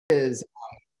is,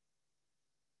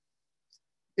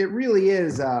 it really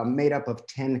is made up of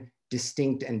 10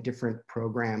 distinct and different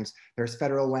programs. There's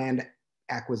federal land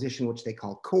acquisition, which they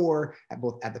call CORE, at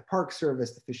the Park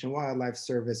Service, the Fish and Wildlife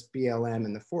Service, BLM,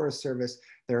 and the Forest Service.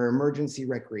 There are emergency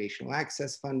recreational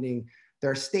access funding.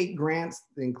 There are state grants,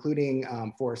 including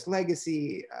Forest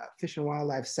Legacy, Fish and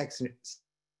Wildlife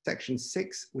Section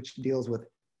 6, which deals with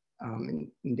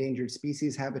endangered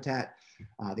species habitat.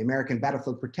 The American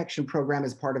Battlefield Protection Program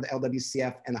is part of the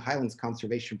LWCF, and the Highlands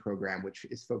Conservation Program, which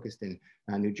is focused in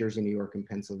New Jersey, New York, and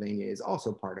Pennsylvania, is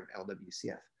also part of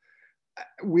LWCF.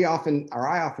 I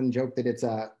often joke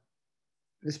that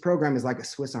this program is like a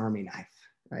Swiss Army knife,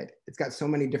 right? It's got so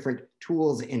many different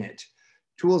tools in it,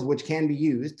 tools which can be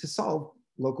used to solve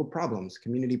local problems,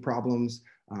 community problems,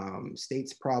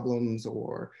 states problems,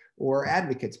 or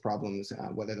advocates problems,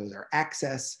 whether those are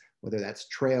access, whether that's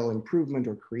trail improvement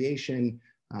or creation,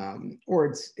 or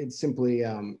it's simply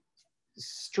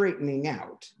straightening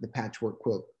out the patchwork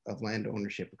quilt of land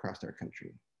ownership across our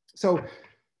country. So,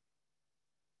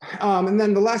 and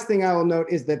then the last thing I will note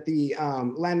is that the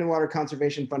Land and Water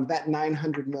Conservation Fund, that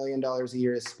 $900 million a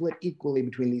year, is split equally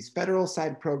between these federal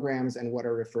side programs and what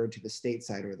are referred to the state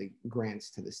side, or the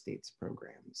grants to the state's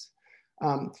programs.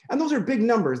 And those are big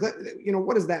numbers.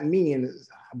 What does that mean?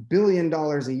 $1 billion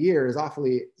a year is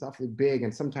awfully big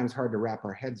and sometimes hard to wrap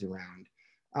our heads around.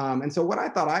 And so what I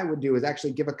thought I would do is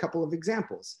actually give a couple of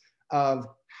examples of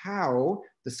how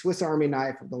the Swiss Army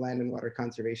knife of the Land and Water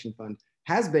Conservation Fund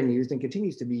has been used and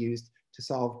continues to be used to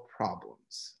solve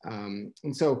problems. And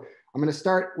so I'm going to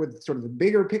start with sort of the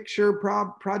bigger picture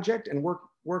project and work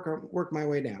my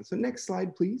way down. So next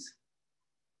slide, please.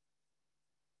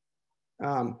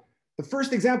 The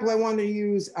first example I want to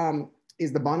use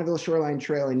is the Bonneville Shoreline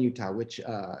Trail in Utah, which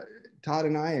Todd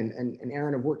and I and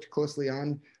Aaron have worked closely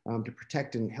on to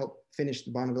protect and help finish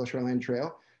the Bonneville Shoreline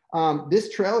Trail.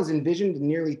 This trail is envisioned a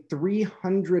nearly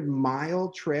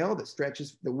 300-mile trail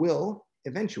that will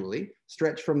eventually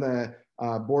stretch from the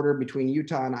border between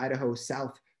Utah and Idaho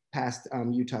south past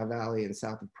Utah Valley and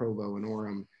south of Provo and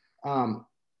Orem.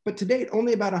 But to date,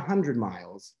 only about 100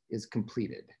 miles is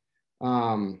completed.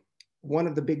 One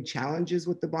of the big challenges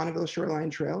with the Bonneville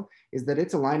Shoreline Trail is that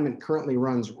its alignment currently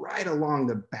runs right along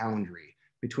the boundary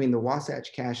between the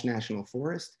Wasatch Cache National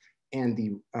Forest and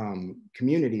the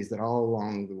communities that all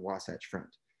along the Wasatch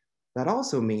Front. That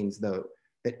also means, though,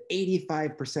 that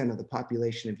 85% of the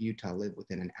population of Utah live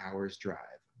within an hour's drive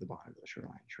of the Bonneville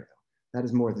Shoreline Trail. That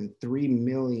is more than 3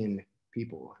 million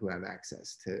people who have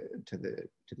access to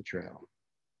the trail.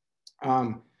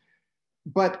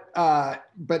 But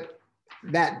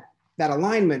that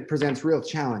alignment presents real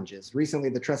challenges. Recently,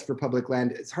 the Trust for Public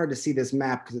Land, it's hard to see this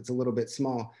map because it's a little bit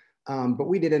small, but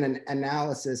we did an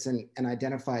analysis and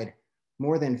identified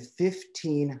more than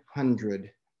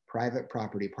 1,500 private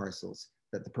property parcels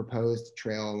that the proposed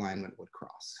trail alignment would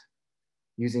cross.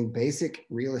 Using basic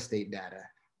real estate data,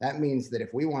 that means that if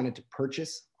we wanted to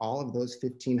purchase all of those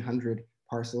 1,500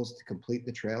 parcels to complete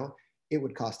the trail, it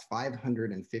would cost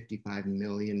 $555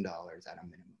 million at a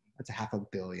minimum. That's $500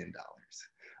 million.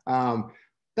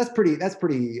 That's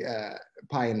pretty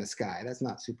pie in the sky. That's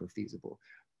not super feasible.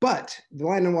 But the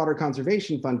Land and Water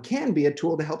Conservation Fund can be a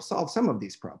tool to help solve some of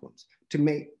these problems,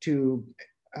 to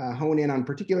hone in on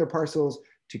particular parcels,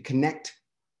 to connect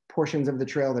portions of the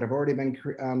trail that have already been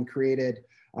created.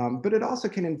 But it also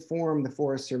can inform the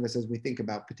Forest Service as we think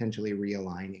about potentially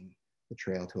realigning the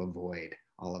trail to avoid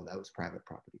all of those private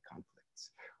property conflicts.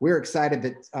 We're excited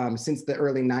that since the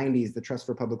early 90s, the Trust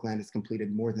for Public Land has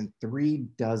completed more than 3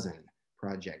 dozen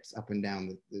projects up and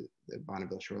down the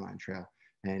Bonneville Shoreline Trail.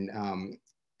 And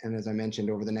as I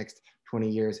mentioned, over the next 20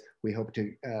 years, we hope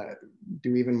to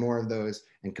do even more of those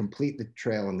and complete the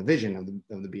trail and the vision of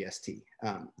the BST.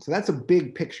 So that's a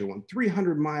big picture one,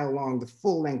 300-mile long, the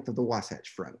full length of the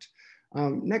Wasatch Front.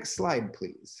 Next slide,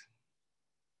 please.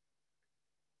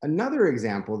 Another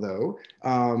example, though,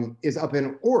 is up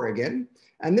in Oregon.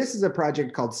 And this is a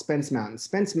project called Spence Mountain.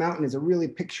 Spence Mountain is a really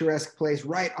picturesque place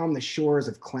right on the shores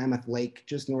of Klamath Lake,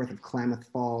 just north of Klamath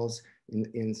Falls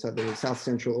in south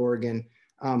central Oregon.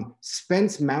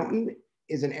 Spence Mountain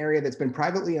is an area that's been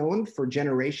privately owned for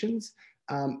generations,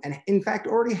 and in fact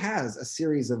already has a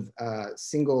series of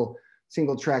single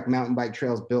track mountain bike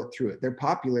trails built through it. They're a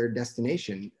popular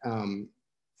destination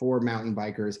for mountain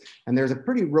bikers, and there's a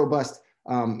pretty robust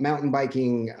mountain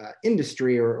biking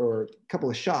industry or a couple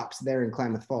of shops there in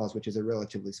Klamath Falls, which is a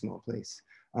relatively small place.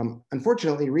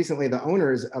 Unfortunately, recently the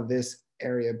owners of this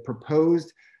area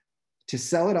proposed to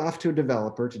sell it off to a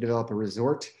developer to develop a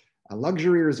resort, a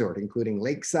luxury resort, including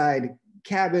lakeside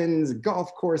cabins,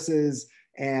 golf courses,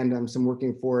 and some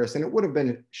working forests, and it would have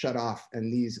been shut off,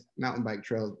 and these mountain bike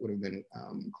trails would have been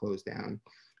closed down.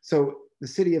 So the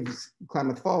city of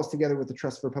Klamath Falls, together with the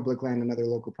Trust for Public Land and other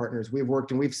local partners, we've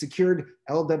worked and we've secured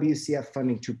LWCF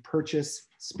funding to purchase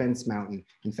Spence Mountain.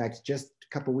 In fact, just a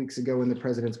couple weeks ago in the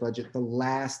president's budget, the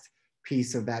last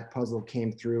piece of that puzzle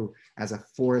came through as a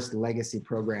Forest Legacy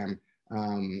Program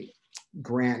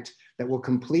grant that will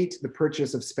complete the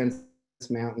purchase of Spence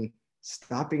Mountain,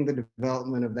 stopping the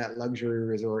development of that luxury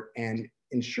resort and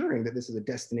ensuring that this is a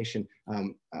destination,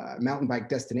 mountain bike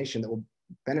destination that will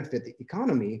benefit the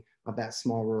economy of that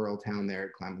small rural town there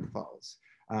at Klamath Falls.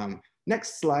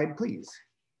 Next slide, please.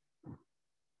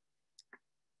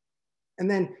 And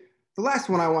then the last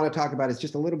one I want to talk about is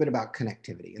just a little bit about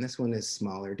connectivity. And this one is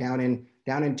smaller. Down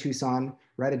in Tucson,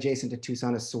 right adjacent to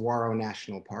Tucson is Saguaro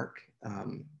National Park.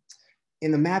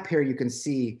 In the map here, you can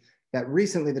see that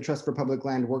recently the Trust for Public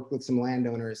Land worked with some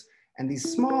landowners, and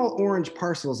these small orange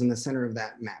parcels in the center of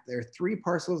that map, there are 3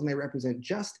 parcels and they represent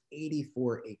just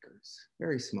 84 acres,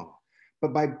 very small.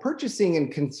 But by purchasing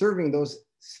and conserving those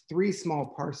 3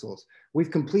 small parcels, we've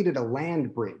completed a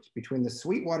land bridge between the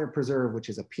Sweetwater Preserve, which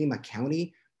is a Pima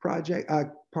County project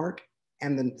park,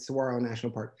 and the Saguaro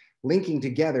National Park, linking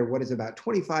together what is about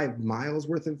 25 miles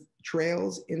worth of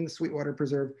trails in the Sweetwater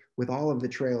Preserve with all of the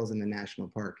trails in the national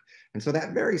park. And so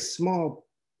that very small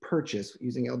purchase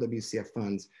using LWCF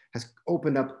funds has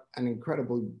opened up an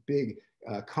incredibly big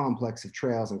complex of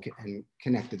trails and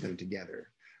connected them together.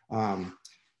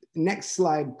 Next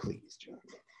slide, please, John.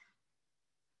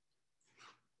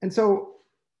 And so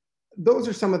those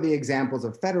are some of the examples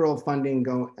of federal funding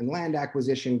and land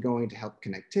acquisition going to help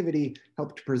connectivity,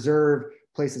 help to preserve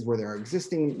places where there are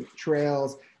existing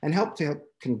trails, and help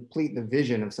complete the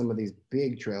vision of some of these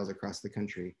big trails across the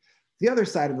country. The other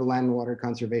side of the Land and Water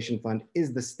Conservation Fund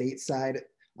is the state side,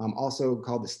 also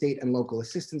called the State and Local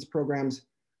Assistance Programs.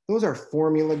 Those are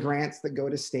formula grants that go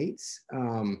to states.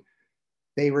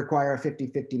 They require a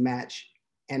 50-50 match.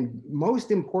 And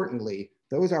most importantly,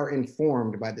 those are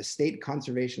informed by the State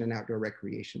Conservation and Outdoor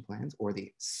Recreation Plans, or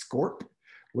the SCORP,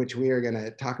 which we are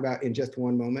gonna talk about in just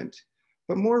one moment.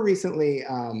 But more recently,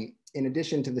 in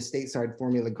addition to the stateside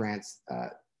formula grants,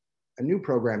 a new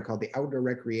program called the Outdoor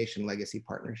Recreation Legacy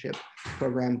Partnership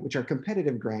Program, which are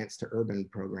competitive grants to urban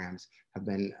programs,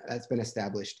 that's been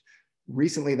established.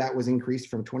 Recently, that was increased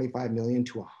from 25 million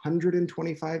to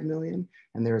 125 million.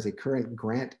 And there is a current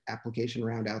grant application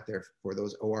round out there for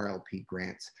those ORLP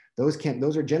grants. Those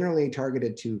are generally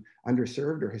targeted to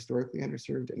underserved or historically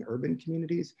underserved in urban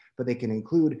communities, but they can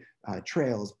include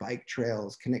trails, bike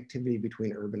trails, connectivity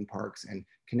between urban parks, and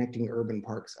connecting urban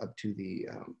parks up to the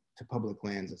to public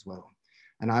lands as well.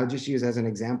 And I'll just use as an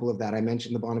example of that, I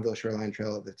mentioned the Bonneville Shoreline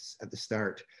Trail at the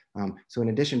start. So in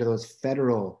addition to those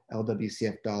federal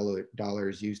LWCF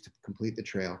dollars used to complete the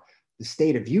trail, the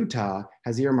state of Utah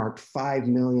has earmarked $5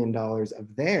 million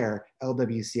of their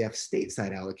LWCF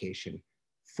stateside allocation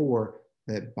for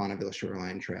the Bonneville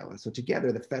Shoreline Trail. And so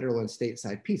together, the federal and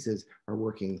stateside pieces are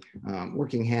working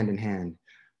hand in hand.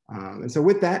 And so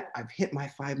with that, I've hit my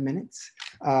 5 minutes,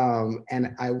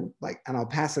 and I'll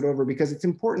pass it over because it's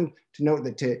important to note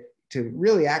that to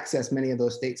really access many of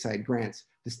those stateside grants,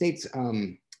 the states,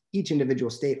 each individual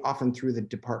state, often through the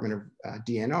Department of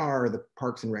DNR or the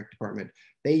Parks and Rec Department,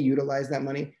 they utilize that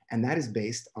money, and that is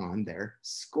based on their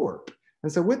SCORP.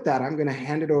 And so with that, I'm going to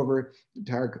hand it over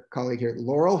to our colleague here,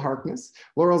 Laurel Harkness.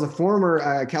 Laurel's a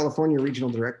former California Regional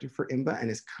Director for IMBA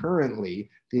and is currently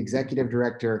the Executive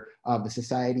Director of the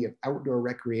Society of Outdoor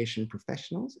Recreation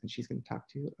Professionals. And she's going to talk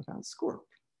to you about SCORP.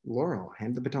 Laurel,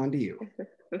 hand the baton to you.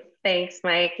 Thanks,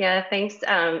 Mike. Yeah, thanks.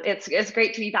 It's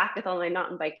great to be back with all my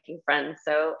mountain biking friends.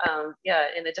 So yeah,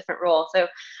 in a different role. So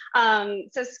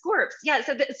SCORPs, yeah.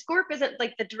 So the SCORP isn't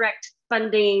like the direct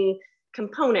funding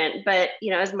component, but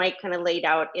as Mike kind of laid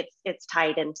out, it's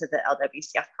tied into the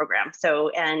LWCF program. So,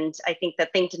 and I think the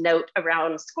thing to note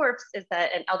around SCORPs is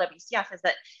that, and LWCF is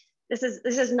that this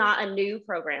is not a new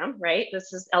program, right?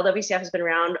 LWCF has been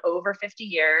around over 50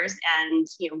 years, and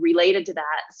related to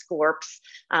that, SCORPs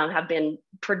have been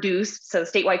produced. So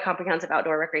statewide comprehensive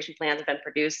outdoor recreation plans have been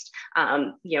produced,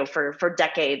 for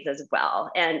decades as well.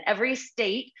 And every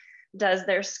state does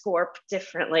their SCORP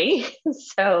differently.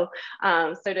 So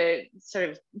to sort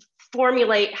of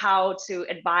formulate how to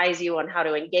advise you on how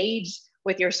to engage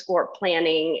with your SCORP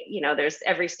planning, there's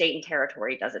every state and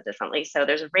territory does it differently. So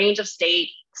there's a range of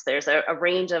states, there's a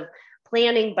range of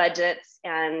planning budgets.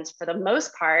 And for the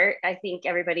most part, I think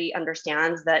everybody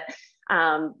understands that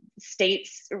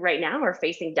states right now are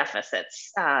facing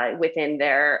deficits within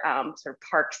their sort of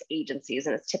parks agencies.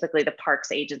 And it's typically the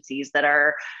parks agencies that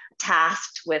are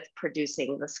tasked with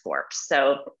producing the SCORPs.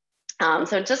 So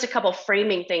So just a couple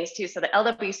framing things too. So the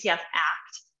LWCF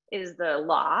Act is the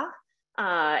law.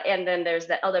 And then there's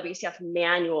the LWCF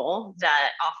manual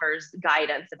that offers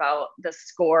guidance about the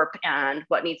SCORP and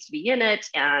what needs to be in it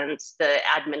and the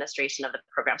administration of the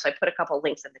program. So I put a couple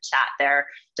links in the chat there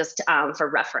just for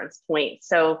reference points.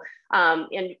 So,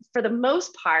 and for the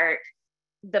most part,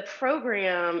 the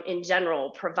program in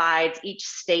general provides each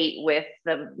state with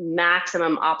the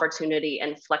maximum opportunity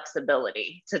and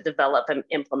flexibility to develop and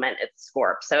implement its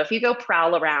SCORP. So if you go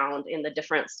prowl around in the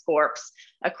different SCORPs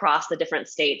across the different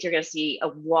states, you're going to see a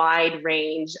wide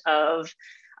range of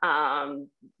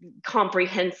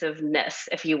comprehensiveness,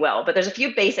 if you will. But there's a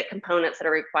few basic components that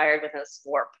are required within a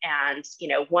SCORP. And, you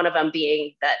know, one of them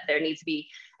being that there needs to be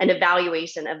an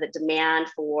evaluation of the demand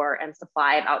for and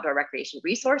supply of outdoor recreation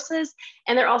resources.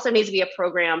 And there also needs to be a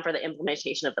program for the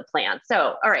implementation of the plan.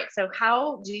 So, all right, so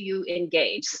how do you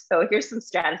engage? So here's some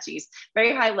strategies,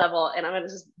 very high level, and I'm gonna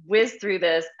just whiz through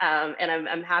this, and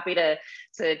I'm happy to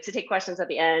take questions at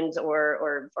the end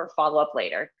or follow up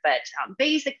later. But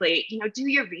basically, you know, do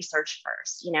your research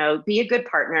first, you know, be a good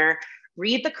partner,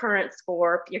 read the current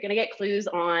SCORP. You're going to get clues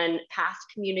on past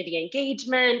community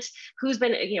engagement, who's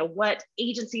been, you know, what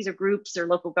agencies or groups or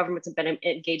local governments have been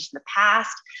engaged in the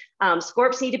past.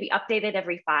 SCORPs need to be updated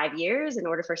every 5 years in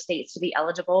order for states to be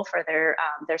eligible for their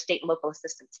state and local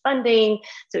assistance funding.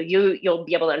 So you'll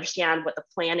be able to understand what the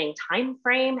planning time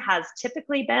frame has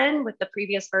typically been with the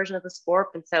previous version of the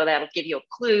SCORP. And so that'll give you a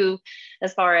clue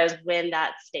as far as when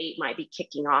that state might be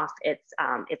kicking off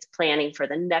its planning for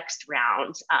the next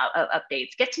round of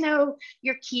updates. Get to know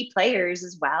your key players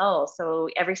as well. So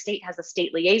every state has a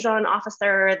state liaison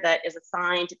officer that is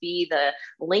assigned to be the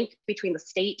link between the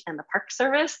state and the Park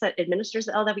Service that administers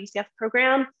the LWCF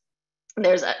program.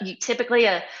 There's typically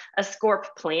a SCORP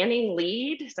planning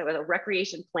lead, so a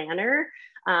recreation planner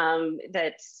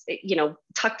that's, you know,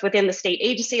 tucked within the state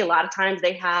agency. A lot of times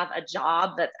they have a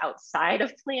job that's outside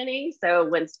of planning. So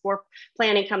when SCORP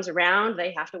planning comes around,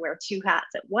 they have to wear 2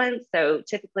 hats at once. So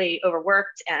typically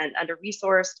overworked and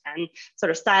under-resourced and sort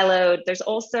of siloed. There's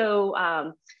also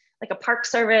like a Park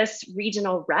Service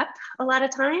regional rep a lot of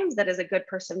times that is a good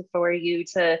person for you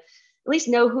to at least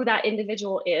know who that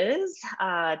individual is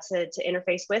to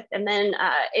interface with. And then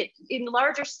in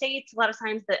larger states, a lot of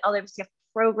times the LWCF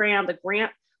program, the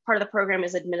grant part of the program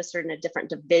is administered in a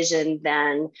different division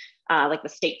than like the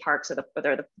state parks or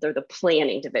they're the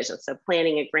planning division. So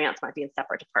planning and grants might be in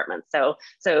separate departments.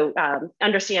 So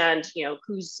understand, you know,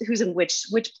 who's in which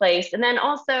place. And then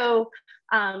also,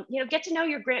 you know, get to know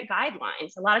your grant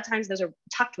guidelines. A lot of times those are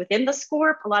tucked within the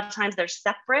SCORP. A lot of times they're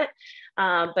separate,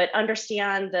 but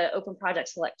understand the open project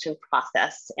selection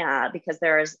process because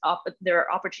there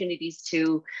are opportunities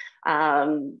to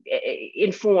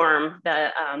inform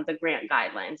the grant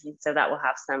guidelines, and so that will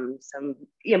have some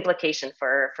implication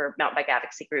for mountain bike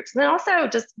advocacy groups. And then also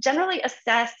just generally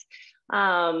assess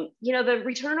you know, the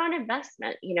return on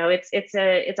investment. You know, it's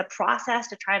a process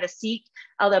to try to seek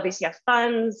LWCF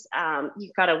funds.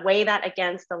 You've got to weigh that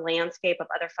against the landscape of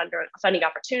other funding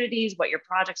opportunities, what your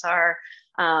projects are,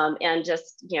 and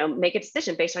just, you know, make a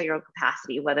decision based on your own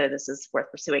capacity whether this is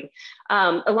worth pursuing.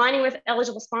 Aligning with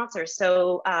eligible sponsors.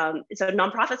 So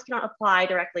nonprofits cannot apply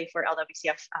directly for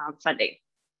LWCF funding.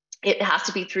 It has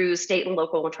to be through state and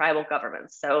local and tribal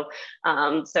governments. So,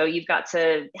 so you've got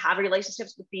to have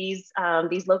relationships with these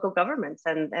local governments,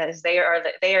 and as they are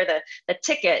the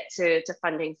ticket to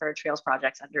funding for trails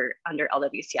projects under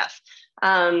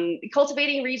LWCF.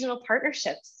 Cultivating regional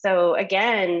partnerships. So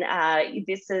again,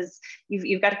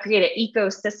 you've got to create an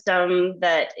ecosystem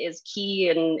that is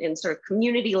key in sort of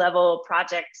community level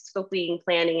project scoping,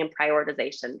 planning, and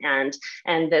prioritization.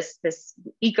 And this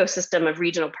ecosystem of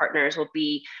regional partners will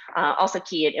be also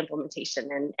key in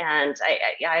implementation. And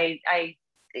I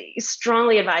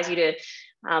strongly advise you to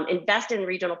invest in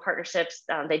regional partnerships.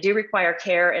 They do require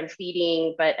care and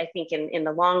feeding, but I think in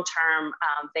the long term,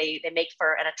 they make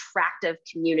for an attractive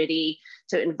community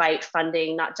to invite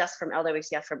funding, not just from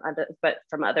LWCF, but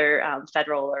from other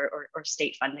federal or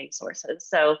state funding sources.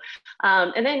 So,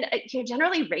 and then you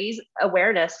generally raise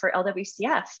awareness for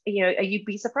LWCF. You know, you'd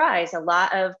be surprised, a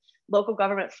lot of local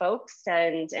government folks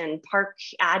and park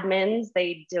admins,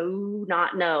 they do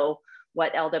not know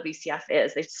what LWCF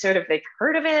is. They've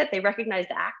heard of it, they recognize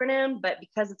the acronym, but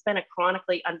because it's been a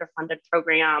chronically underfunded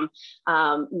program,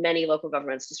 many local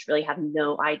governments just really have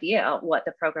no idea what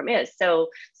the program is. So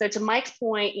to Mike's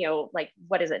point, you know, like,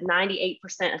 what is it, 98%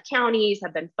 of counties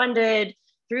have been funded,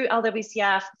 through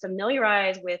LWCF,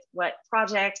 familiarize with what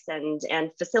projects and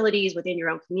facilities within your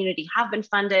own community have been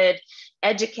funded,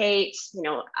 educate,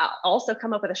 also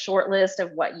come up with a short list of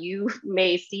what you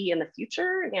may see in the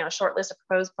future, a short list of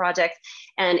proposed projects,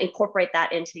 and incorporate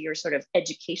that into your sort of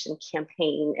education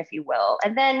campaign, if you will.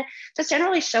 And then just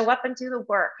generally show up and do the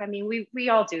work. I mean, we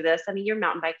all do this. I mean, you're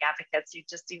mountain bike advocates.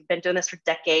 You've been doing this for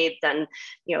decades, and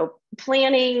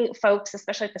planning folks,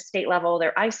 especially at the state level,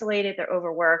 they're isolated, they're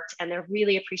overworked, and they're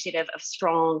really appreciative of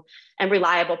strong and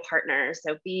reliable partners.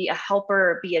 So be a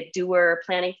helper, be a doer.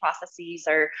 Planning processes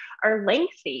are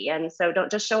lengthy, and so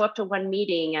don't just show up to one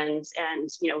meeting and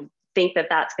think that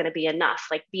that's going to be enough.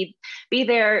 Like be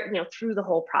there, through the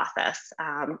whole process.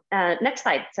 Next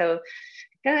slide. So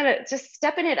kind of just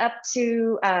stepping it up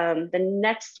to the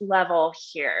next level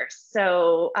here.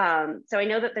 So I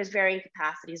know that there's varying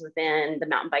capacities within the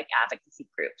mountain bike advocacy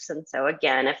groups. And so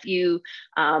again, if you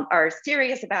are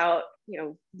serious about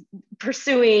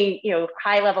pursuing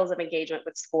high levels of engagement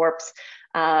with SCORPs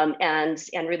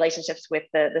and relationships with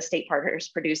the state partners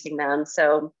producing them.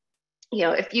 So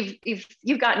if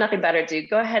you've got nothing better to do,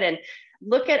 go ahead and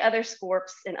look at other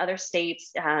SCORPs in other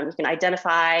states. You can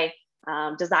identify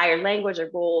desired language or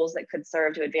goals that could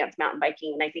serve to advance mountain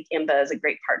biking. And I think IMBA is a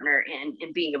great partner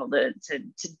in being able to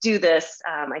do this.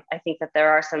 I think that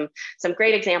there are some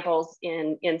great examples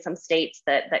in some states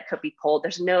that could be pulled.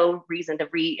 There's no reason to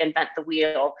reinvent the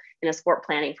wheel in a SCORP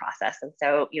planning process. And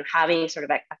so, having sort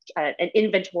of an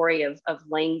inventory of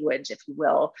language, if you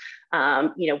will,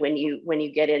 when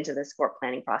you get into the SCORP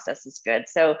planning process is good.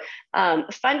 So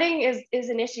funding is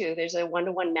an issue. There's a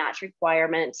one-to-one match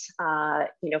requirement,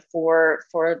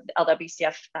 for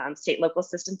LWCF state local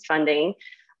assistance funding.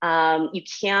 You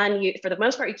can use, for the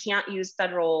most part, you can't use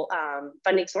federal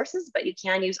funding sources, but you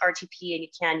can use RTP and you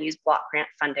can use block grant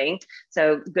funding.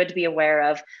 So good to be aware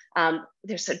of.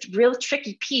 There's a real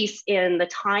tricky piece in the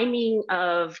timing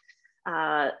of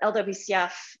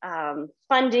LWCF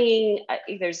funding.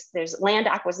 There's land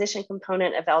acquisition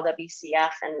component of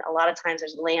LWCF, and a lot of times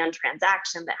there's land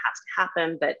transaction that has to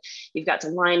happen, but you've got to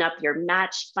line up your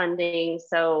match funding.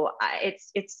 So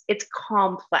it's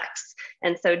complex,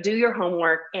 and so do your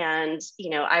homework. And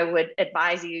I would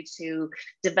advise you to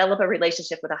develop a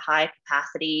relationship with a high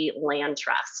capacity land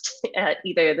trust at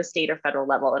either the state or federal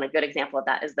level. And a good example of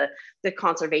that is the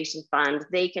conservation fund.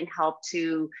 They can help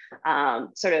to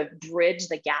sort of bridge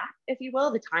the gap, if you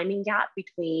will, the timing gap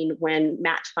between when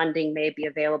match funding may be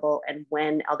available and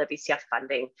when LWCF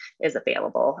funding is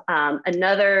available.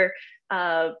 Another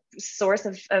source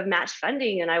of match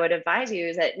funding, and I would advise you,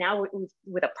 is that now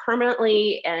with a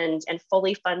permanently and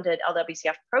fully funded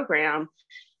LWCF program,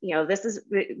 this is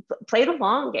play the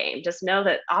long game. Just know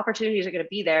that opportunities are going to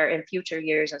be there in future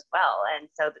years as well. And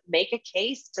so make a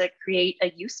case to create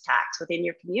a use tax within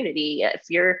your community.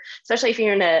 Especially if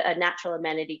you're in a natural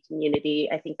amenity community,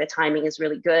 I think the timing is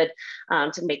really good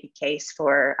to make a case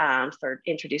for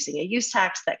introducing a use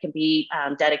tax that can be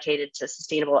dedicated to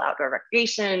sustainable outdoor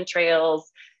recreation,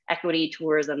 trails, equity,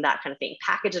 tourism, that kind of thing.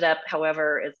 Package it up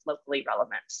however is locally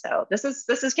relevant. So this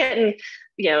is getting,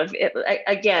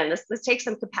 again, this takes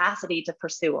some capacity to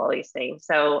pursue all these things.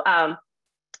 So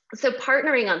so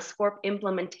partnering on SCORP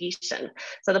implementation.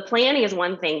 So the planning is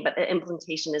one thing, but the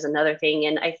implementation is another thing.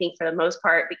 And I think for the most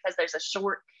part, because there's a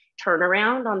short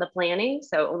turnaround on the planning,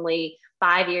 so only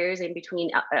 5 years in between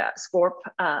SCORP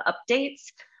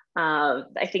updates,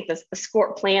 I think the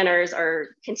SCORP planners are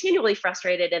continually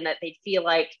frustrated in that they feel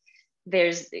like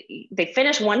they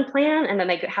finish one plan and then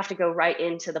they have to go right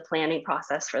into the planning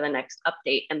process for the next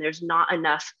update. And there's not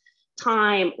enough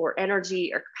time or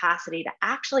energy or capacity to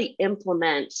actually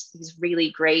implement these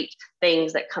really great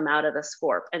things that come out of the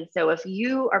SCORP. And so if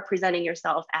you are presenting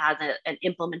yourself as an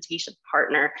implementation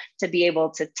partner to be able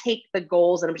to take the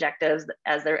goals and objectives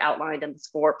as they're outlined in the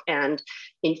SCORP and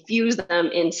infuse them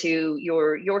into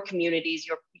your communities,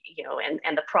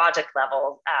 and the project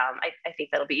level, I think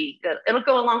it'll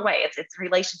go a long way. It's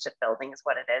relationship building is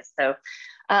what it is. So,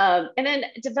 and then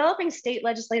developing state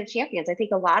legislative champions. I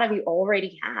think a lot of you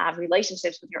already have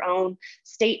relationships with your own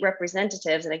state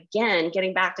representatives. And again,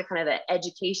 getting back to kind of the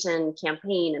education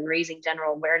campaign and raising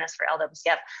general awareness for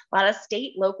LWCF, a lot of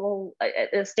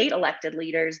state elected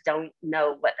leaders don't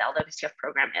know what the LWCF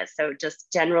program is. So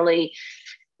just generally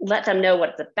let them know what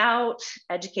it's about,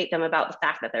 educate them about the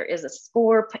fact that there is a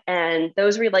SCORP, and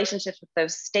those relationships with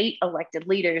those state elected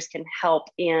leaders can help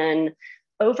in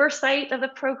oversight of the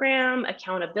program,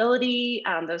 accountability.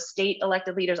 Those state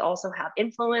elected leaders also have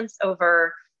influence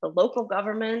over the local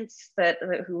governments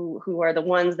who are the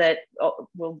ones that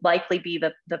will likely be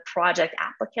the project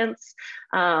applicants,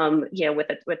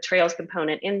 with trails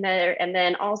component in there. And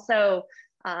then also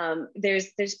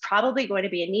there's probably going to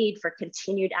be a need for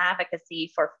continued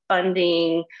advocacy for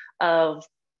funding of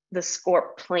the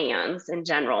SCORP plans in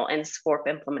general and SCORP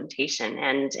implementation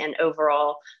and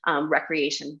overall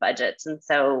recreation budgets. And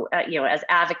so, as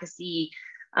advocacy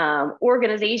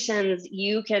organizations,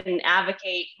 you can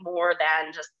advocate more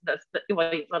than just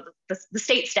the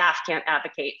state staff can't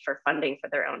advocate for funding for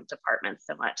their own departments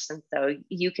so much. And so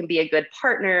you can be a good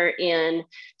partner in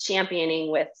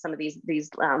championing with some of these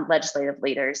legislative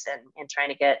leaders and trying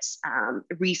to get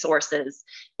resources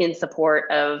in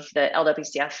support of the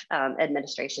LWCF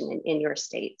administration in your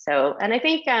state. So, and I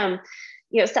think,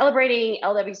 celebrating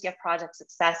LWCF project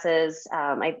successes.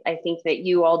 I think that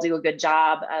you all do a good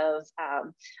job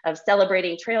of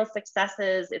celebrating trail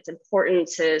successes. It's important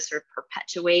to sort of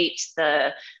perpetuate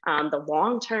the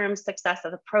long-term success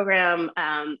of the program.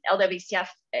 LWCF,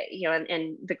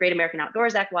 and the Great American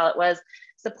Outdoors Act, while it was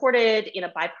supported in a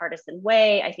bipartisan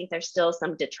way, I think there's still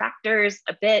some detractors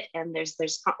a bit, and there's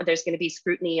going to be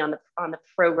scrutiny on the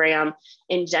program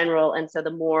in general. And so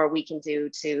the more we can do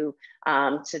to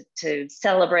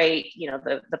celebrate,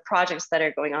 the projects that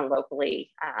are going on locally,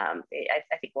 I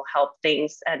think will help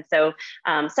things. And so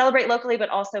celebrate locally, but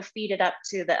also feed it up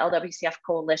to the LWCF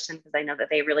Coalition, because I know that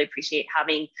they really appreciate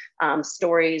having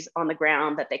stories on the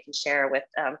ground that they can share with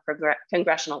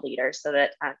congressional leaders, so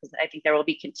that because I think there will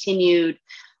be continued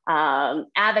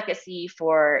advocacy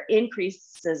for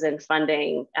increases in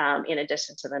funding in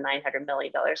addition to the $900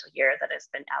 million a year that has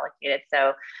been allocated.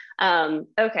 So,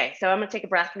 okay, so I'm gonna take a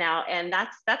breath now, and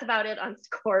that's about it on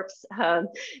SCORPs.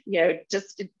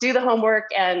 Just do the homework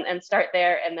and start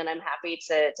there, and then I'm happy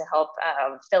to help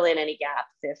fill in any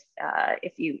gaps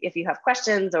if you have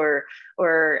questions or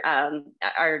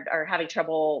are having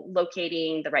trouble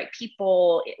locating the right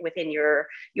people within your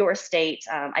state.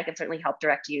 I can certainly help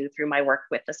direct you through my work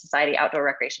with the Society of Outdoor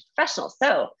Recreation Professionals.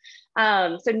 So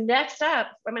next up,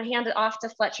 I'm going to hand it off to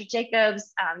Fletcher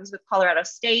Jacobs. He's with Colorado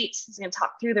State. He's going to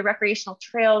talk through the Recreational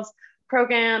Trails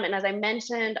program. And as I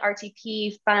mentioned,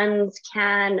 RTP funds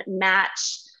can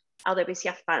match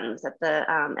LWCF funds at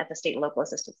the state and local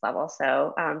assistance level.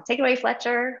 So take it away,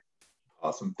 Fletcher.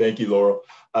 Awesome. Thank you, Laurel.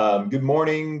 Good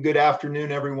morning, good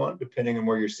afternoon, everyone, depending on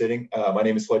where you're sitting. My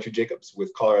name is Fletcher Jacobs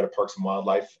with Colorado Parks and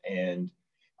Wildlife. And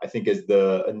I think as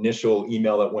the initial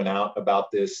email that went out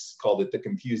about this called it the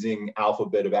confusing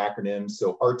alphabet of acronyms.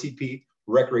 So RTP,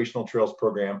 Recreational Trails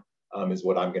Program, is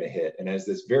what I'm going to hit. And as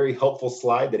this very helpful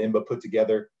slide that IMBA put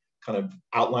together kind of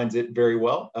outlines it very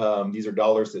well, these are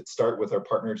dollars that start with our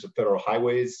partners at Federal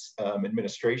Highways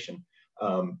Administration,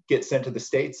 get sent to the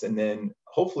states, and then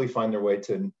hopefully find their way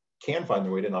to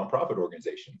nonprofit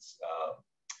organizations.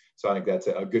 So I think that's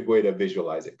a good way to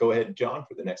visualize it. Go ahead, John,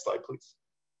 for the next slide, please.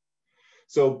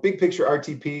 So big picture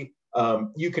RTP,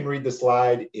 you can read the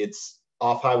slide. It's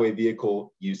off-highway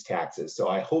vehicle use taxes. So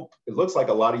I hope, it looks like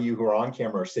a lot of you who are on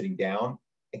camera are sitting down.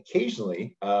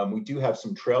 Occasionally, we do have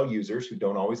some trail users who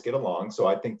don't always get along. So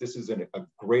I think this is a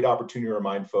great opportunity to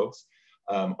remind folks.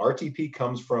 RTP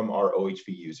comes from our OHV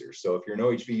users. So if you're an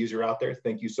OHV user out there,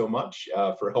 thank you so much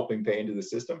for helping pay into the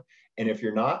system. And if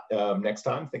you're not, next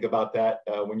time, think about that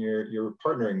when you're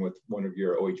partnering with one of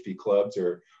your OHV clubs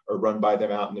or run by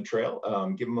them out in the trail,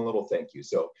 give them a little thank you.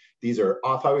 So these are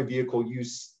off-highway vehicle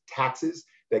use taxes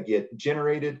that get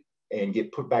generated and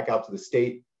get put back out to the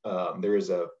state. There is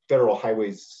a Federal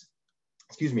Highways,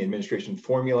 Administration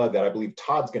formula that I believe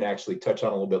Todd's going to actually touch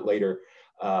on a little bit later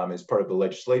as part of the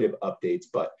legislative updates.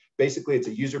 But basically, it's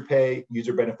a user pay,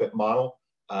 user benefit model.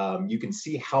 You can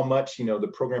see how much,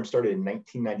 the program started in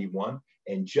 1991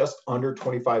 and just under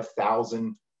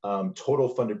 25,000 total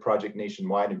funded project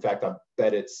nationwide. In fact, I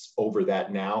bet it's over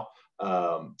that now,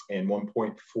 and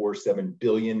 1.47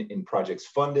 billion in projects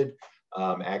funded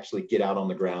actually get out on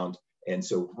the ground. And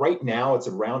so right now it's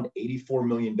around $84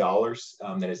 million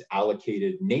that is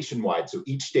allocated nationwide. So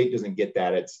each state doesn't get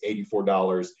that, it's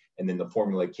 $84 and then the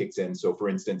formula kicks in. So for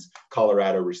instance,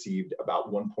 Colorado received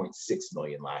about 1.6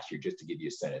 million last year, just to give you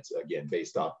a sense, again,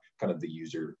 based off kind of the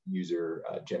user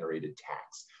generated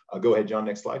tax. Go ahead, John,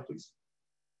 next slide, please.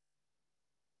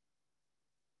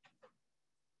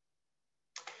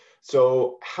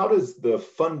 So how does the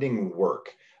funding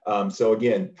work? So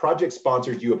again, project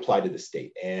sponsors, you apply to the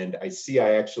state. And I see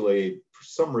I actually, for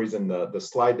some reason, the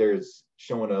slide there is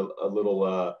showing a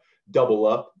little double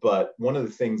up. But one of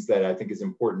the things that I think is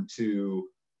important to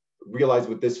realize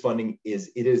with this funding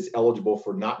is it is eligible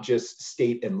for not just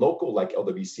state and local like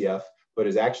LWCF, but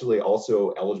is actually also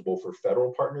eligible for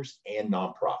federal partners and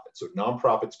nonprofits. So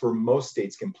nonprofits for most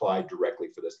states can apply directly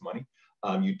for this money.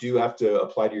 You do have to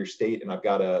apply to your state, and I've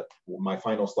got my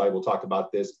final slide will talk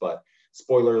about this, but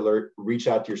spoiler alert, reach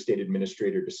out to your state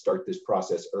administrator to start this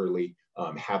process early.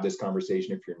 Have this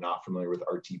conversation if you're not familiar with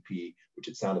RTP, which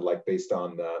it sounded like based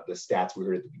on the stats we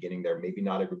heard at the beginning there, maybe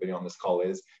not everybody on this call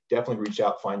is. Definitely reach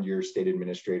out, find your state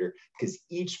administrator, because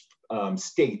each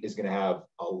state is going to have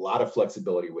a lot of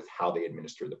flexibility with how they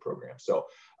administer the program. So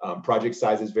project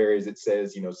sizes vary, as it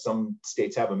says, some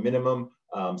states have a minimum,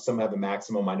 some have a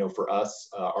maximum. I know for us,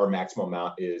 our maximum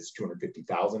amount is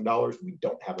 $250,000. We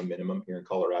don't have a minimum here in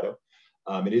Colorado.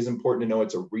 It is important to know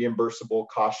it's a reimbursable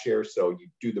cost share. So you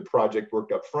do the project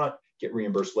work up front, get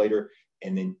reimbursed later.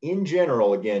 And then in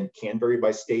general, again, can vary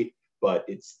by state, but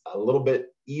it's a little bit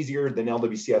easier than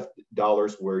LWCF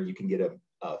dollars where you can get a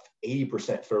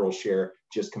 80% federal share,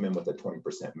 just come in with a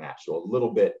 20% match. So a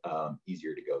little bit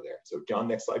easier to go there. So John,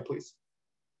 next slide, please.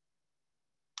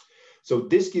 So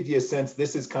this gives you a sense,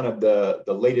 this is kind of the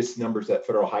latest numbers that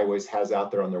Federal Highways has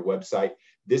out there on their website.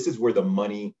 This is where the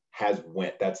money has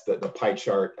went. That's the pie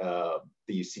chart that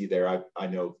you see there. I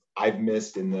know I've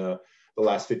missed in the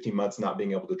last 15 months not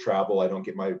being able to travel. I don't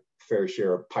get my fair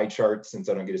share of pie charts since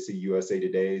I don't get to see USA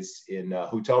Today's in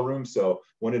hotel rooms. So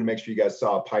wanted to make sure you guys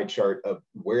saw a pie chart of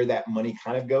where that money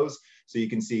kind of goes. So you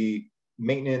can see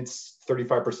maintenance,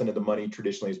 35% of the money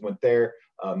traditionally has went there.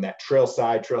 That trail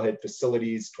side, trailhead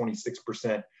facilities,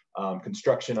 26%.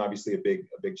 Construction, obviously a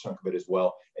big chunk of it as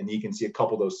well. And you can see a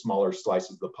couple of those smaller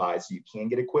slices of the pie. So you can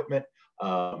get equipment.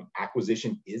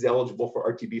 Acquisition is eligible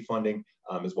for RTP funding,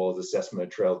 as well as assessment of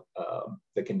trail,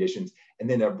 the conditions. And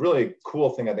then a really cool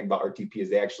thing I think about RTP is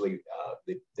they actually,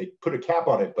 they put a cap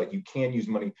on it, but you can use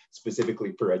money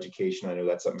specifically for education. I know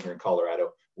that's something here in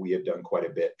Colorado we have done quite a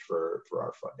bit for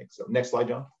our funding. So next slide,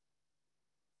 John.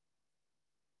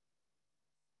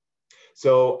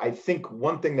 So I think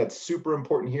one thing that's super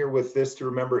important here with this to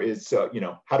remember is,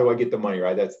 how do I get the money,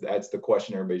 right? That's the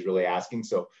question everybody's really asking.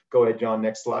 So go ahead, John,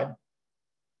 next slide.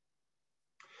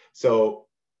 So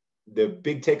the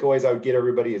big takeaways I would get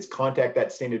everybody is contact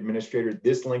that state administrator.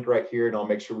 This link right here, and I'll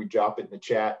make sure we drop it in the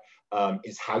chat,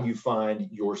 is how you find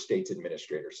your state's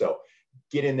administrator. So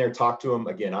get in there, talk to them.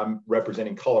 Again, I'm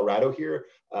representing Colorado here.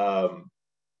 I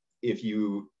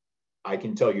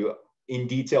can tell you in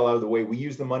detail out of the way we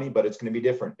use the money, but it's going to be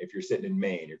different if you're sitting in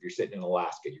Maine, if you're sitting in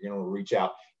Alaska. You're going to reach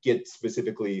out, get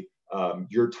specifically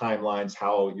your timelines,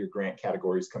 how your grant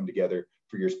categories come together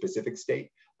for your specific state.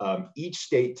 Each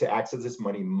state to access this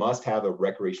money must have a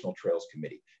recreational trails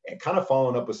committee. And kind of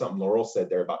following up with something Laurel said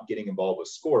there about getting involved with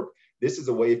SCORP, this is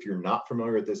a way, if you're not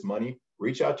familiar with this money,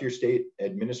 reach out to your state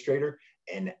administrator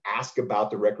and ask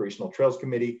about the recreational trails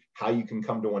committee, how you can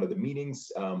come to one of the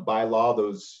meetings. By law,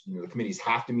 those the committees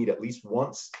have to meet at least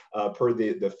once per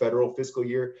the federal fiscal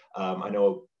year. I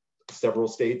know several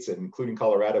states, including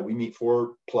Colorado, we meet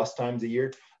 4+ times a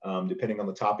year, depending on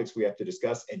the topics we have to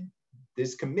discuss. And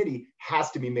this committee has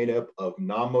to be made up of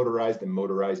non-motorized and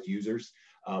motorized users.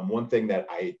 One thing that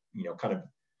I kind of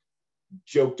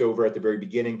joked over at the very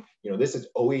beginning, this is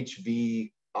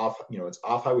OHV it's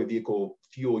off-highway vehicle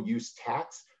fuel use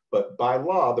tax, but by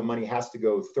law, the money has to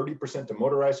go 30% to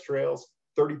motorized trails,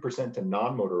 30% to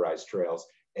non-motorized trails,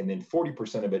 and then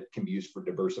 40% of it can be used for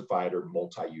diversified or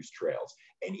multi-use trails.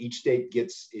 And each state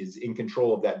is in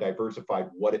control of that diversified,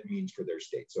 what it means for their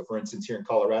state. So for instance, here in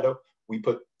Colorado, we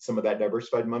put some of that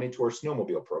diversified money to our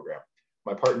snowmobile program.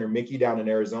 My partner, Mickey, down in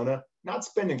Arizona, not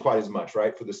spending quite as much,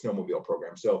 right, for the snowmobile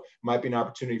program. So it might be an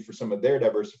opportunity for some of their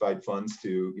diversified funds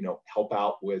to, help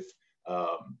out with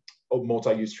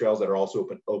multi-use trails that are also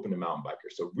open to mountain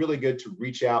bikers. So really good to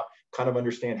reach out, kind of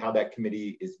understand how that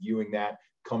committee is viewing that,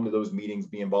 come to those meetings,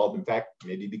 be involved. In fact,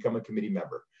 maybe become a committee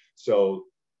member. So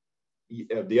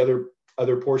the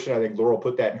other portion, I think Laurel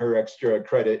put that in her extra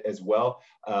credit as well.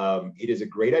 It is a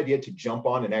great idea to jump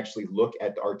on and actually look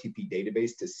at the RTP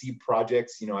database to see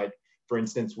projects. For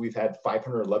instance, we've had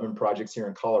 511 projects here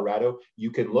in Colorado.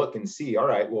 You can look and see, all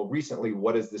right, well, recently,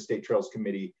 what has the State Trails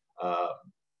Committee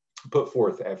put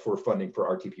forth for funding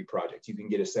for RTP projects? You can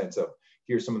get a sense of,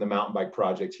 here's some of the mountain bike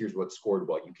projects, here's what scored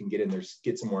well. You can get in there,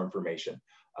 get some more information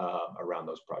around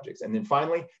those projects. And then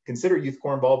finally, consider youth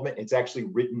corps involvement. It's actually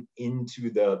written into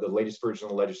the latest version of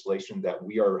the legislation that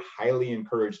we are highly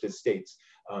encouraged as states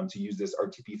to use this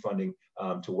RTP funding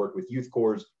to work with youth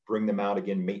corps, bring them out.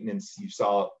 Again, maintenance, you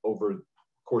saw over the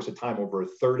course of time, over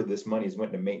 1/3 of this money has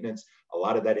went into maintenance. A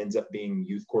lot of that ends up being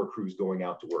youth corps crews going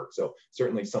out to work. So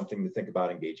certainly something to think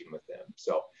about engaging with them.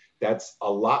 So that's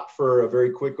a lot for a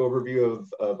very quick overview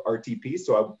of RTP.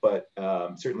 So, but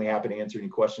certainly happy to answer any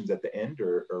questions at the end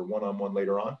or one-on-one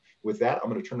later on. With that, I'm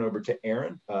going to turn it over to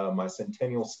Aaron, my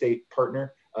Centennial State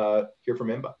partner here from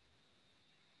IMBA.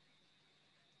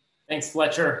 Thanks,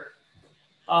 Fletcher.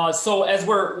 So as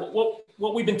what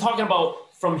what we've been talking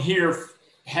about from here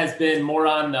has been more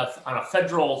on a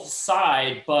federal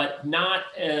side, but not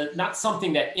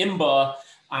something that IMBA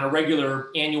on a regular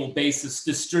annual basis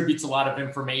distributes a lot of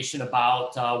information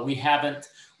about.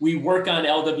 We work on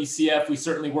LWCF, we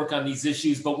certainly work on these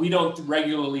issues, but we don't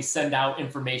regularly send out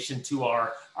information to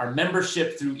our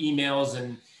membership through emails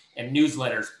and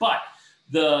newsletters. But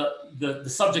the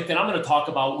subject that I'm going to talk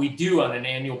about, we do on an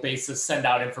annual basis send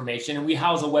out information, and we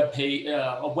house a web page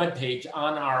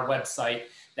on our website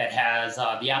that has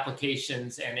the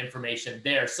applications and information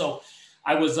there. So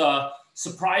I was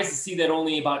surprised to see that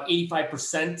only about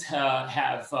 85%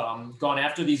 have gone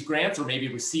after these grants or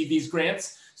maybe received these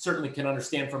grants. Certainly can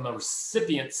understand from the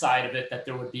recipient side of it that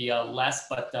there would be less,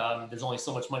 but there's only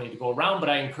so much money to go around. But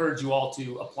I encourage you all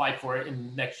to apply for it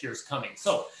in next year's coming.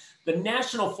 So the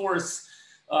National Forest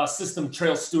System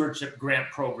Trail Stewardship Grant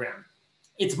Program.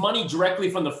 It's money directly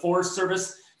from the Forest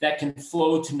Service that can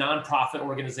flow to nonprofit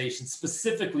organizations,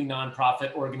 specifically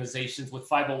nonprofit organizations with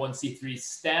 501c3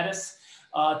 status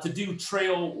to do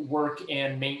trail work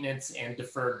and maintenance and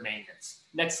deferred maintenance.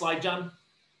 Next slide, John.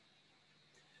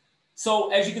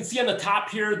 So as you can see on the top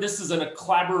here, this is in a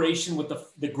collaboration with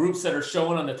the groups that are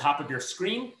shown on the top of your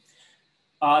screen.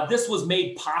 This was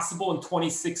made possible in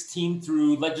 2016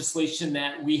 through legislation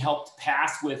that we helped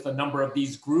pass with a number of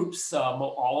these groups,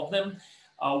 all of them,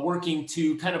 working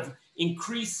to kind of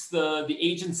increase the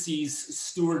agency's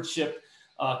stewardship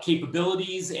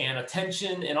capabilities and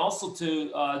attention, and also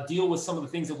to deal with some of the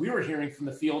things that we were hearing from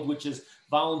the field, which is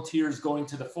volunteers going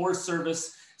to the Forest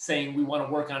Service saying we want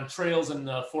to work on trails, and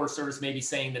the Forest Service maybe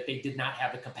saying that they did not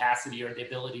have the capacity or the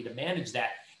ability to manage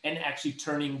that, and actually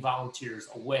turning volunteers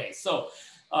away. So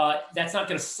that's not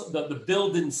going to, the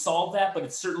bill didn't solve that, but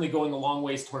it's certainly going a long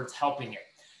ways towards helping it.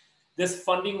 This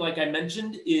funding, like I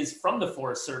mentioned, is from the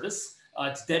Forest Service.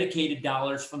 It's dedicated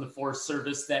dollars from the Forest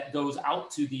Service that goes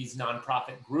out to these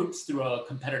nonprofit groups through a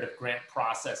competitive grant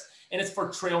process. And it's for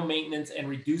trail maintenance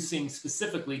and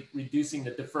specifically reducing the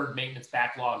deferred maintenance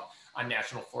backlog on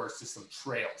National Forest System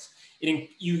trails.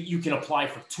 You can apply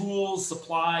for tools,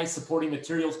 supplies, supporting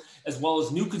materials, as well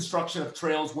as new construction of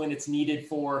trails when it's needed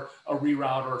for a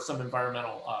reroute or some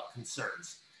environmental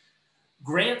concerns.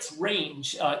 Grants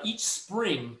range each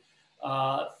spring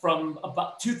from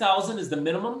about $2,000 is the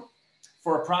minimum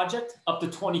for a project, up to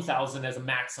 $20,000 as a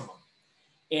maximum.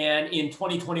 And in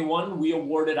 2021, we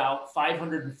awarded out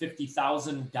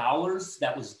 $550,000.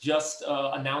 That was just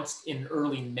announced in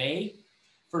early May,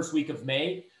 first week of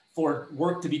May, for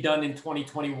work to be done in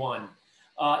 2021.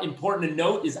 Important to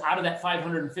note is out of that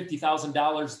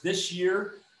 $550,000 this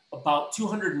year, about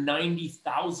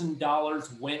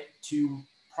 $290,000 went to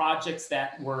projects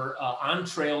that were on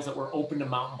trails that were open to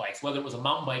mountain bikes, whether it was a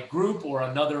mountain bike group or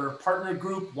another partner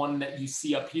group, one that you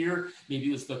see up here, maybe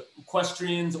it was the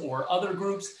equestrians or other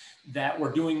groups that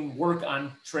were doing work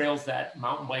on trails that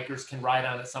mountain bikers can ride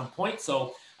on at some point.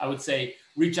 So I would say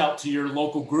reach out to your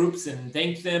local groups and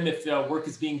thank them if work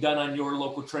is being done on your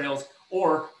local trails,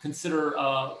 or consider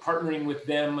partnering with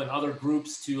them and other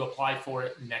groups to apply for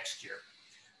it next year.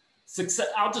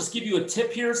 I'll just give you a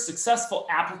tip here. Successful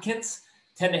applicants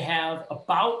tend to have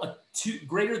about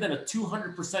greater than a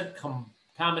 200%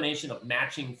 combination of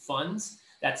matching funds.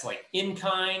 That's like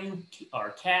in-kind or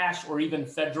cash or even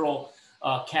federal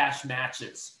cash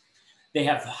matches. They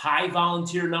have high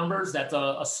volunteer numbers. That's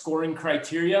a scoring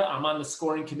criteria. I'm on the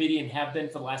scoring committee and have been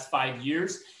for the last 5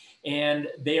 years. And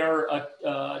they are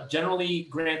generally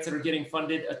grants that are getting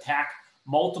funded attack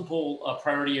multiple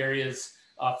priority areas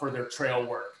for their trail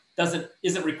work.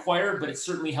 Isn't required, but it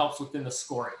certainly helps within the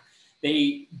scoring.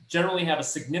 They generally have a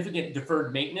significant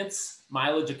deferred maintenance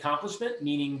mileage accomplishment,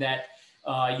 meaning that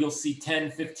you'll see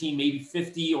 10, 15, maybe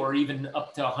 50, or even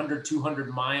up to 100, 200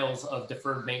 miles of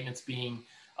deferred maintenance being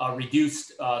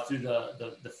reduced through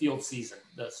the field season,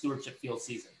 the stewardship field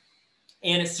season.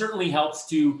 And it certainly helps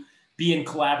to be in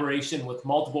collaboration with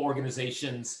multiple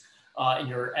organizations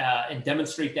and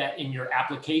demonstrate that in your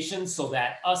application, so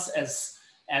that us as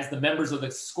the members of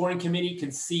the scoring committee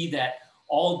can see that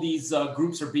all of these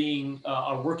groups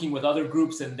are working with other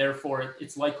groups, and therefore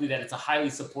it's likely that it's a highly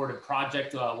supported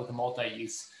project with a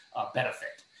multi-use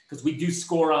benefit, because we do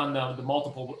score on the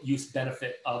multiple use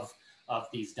benefit of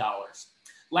these dollars.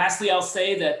 Lastly, I'll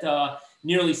say that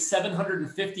nearly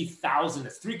 $750,000,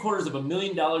 that's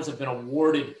 $750,000 have been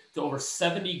awarded to over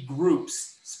 70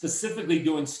 groups specifically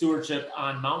doing stewardship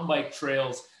on mountain bike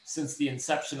trails since the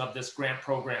inception of this grant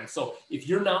program. So if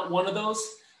you're not one of those,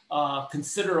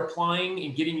 consider applying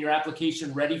and getting your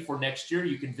application ready for next year.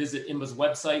 You can visit IMBA's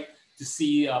website to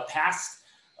see past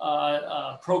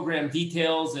program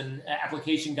details and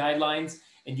application guidelines.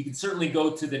 And you can certainly go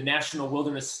to the National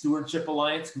Wilderness Stewardship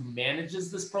Alliance, who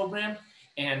manages this program,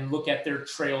 and look at their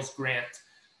Trails Grant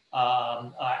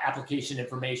application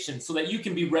information so that you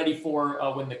can be ready for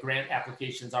when the grant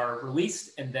applications are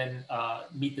released, and then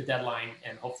meet the deadline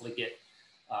and hopefully get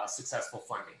successful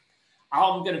funding.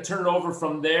 I'm going to turn it over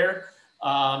from there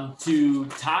to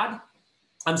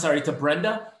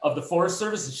Brenda of the Forest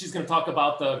Service, and she's going to talk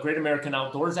about the Great American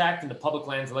Outdoors Act and the Public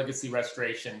Lands Legacy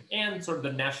Restoration and sort of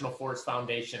the National Forest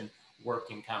Foundation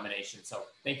work in combination. So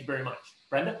thank you very much.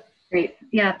 Brenda? Great.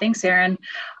 Yeah, thanks, Aaron.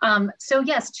 So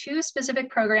yes, two specific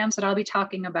programs that I'll be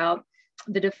talking about.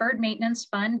 The Deferred Maintenance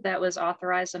Fund that was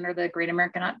authorized under the Great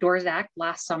American Outdoors Act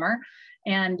last summer.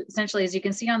 And essentially, as you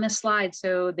can see on this slide,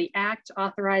 so the act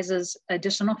authorizes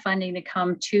additional funding to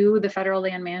come to the federal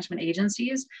land management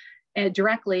agencies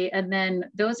directly, and then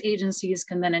those agencies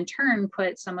can then in turn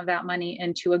put some of that money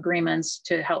into agreements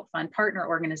to help fund partner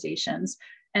organizations.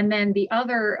 And then the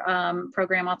other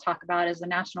program I'll talk about is the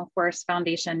National Forest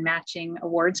Foundation Matching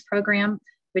Awards Program,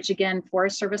 which again,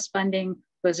 Forest Service funding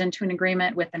goes into an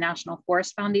agreement with the National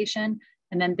Forest Foundation,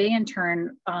 and then they in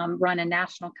turn run a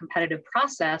national competitive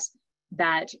process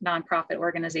that nonprofit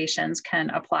organizations can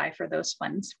apply for those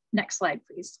funds. Next slide,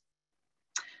 please.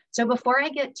 So before I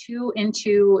get too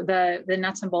into the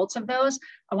nuts and bolts of those,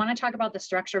 I want to talk about the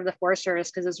structure of the Forest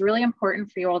Service, because it's really important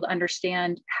for you all to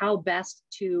understand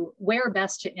where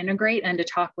best to integrate and to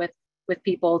talk with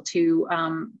people to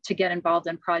get involved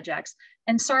in projects.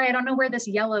 And sorry, I don't know where this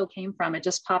yellow came from. It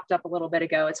just popped up a little bit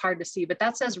ago. It's hard to see, but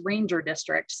that says Ranger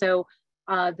District. So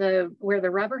where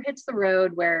the rubber hits the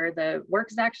road, where the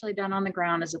work is actually done on the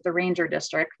ground, is at the Ranger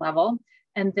District level.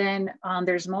 And then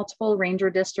there's multiple ranger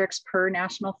districts per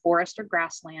national forest or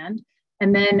grassland.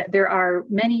 And then there are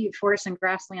many forests and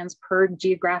grasslands per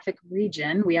geographic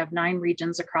region. We have 9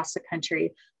 regions across the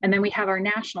country. And then we have our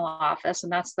national office,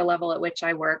 and that's the level at which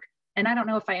I work. And I don't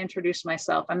know if I introduced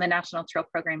myself. I'm the National Trail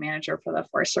Program Manager for the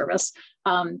Forest Service.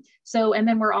 And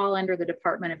then we're all under the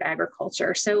Department of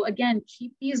Agriculture. So again,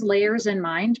 keep these layers in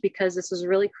mind, because this is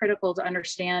really critical to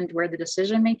understand where the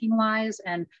decision-making lies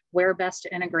and where best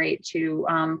to integrate to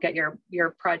get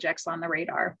your projects on the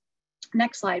radar.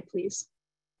 Next slide, please.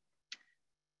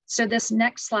 So this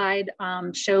next slide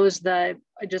shows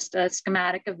just a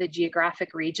schematic of the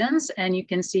geographic regions. And you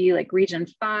can see like Region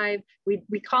 5,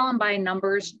 we call them by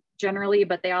numbers generally,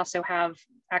 but they also have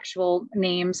actual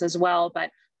names as well.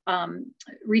 But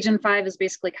Region 5 is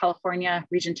basically California,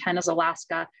 Region 10 is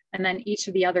Alaska, and then each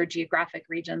of the other geographic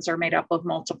regions are made up of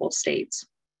multiple states.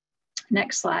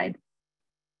 Next slide.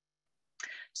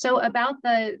 So about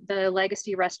the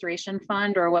Legacy Restoration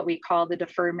Fund, or what we call the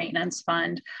Deferred Maintenance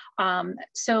Fund.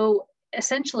 So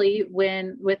essentially,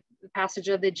 with the passage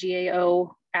of the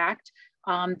GAO Act,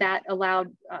 that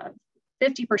allowed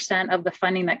 50% of the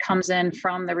funding that comes in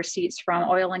from the receipts from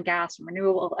oil and gas and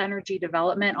renewable energy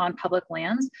development on public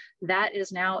lands, that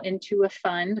is now into a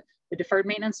fund, the Deferred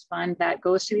Maintenance Fund, that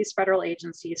goes to these federal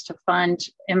agencies to fund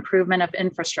improvement of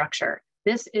infrastructure.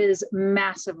 This is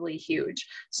massively huge.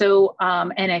 So,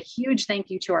 and a huge thank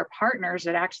you to our partners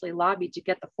that actually lobbied to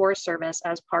get the Forest Service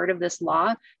as part of this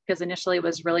law, because initially it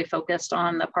was really focused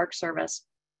on the Park Service.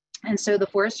 And so the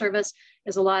Forest Service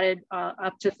is allotted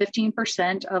up to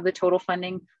 15% of the total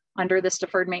funding under this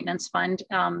Deferred Maintenance Fund.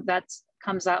 That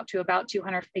comes out to about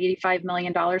 $285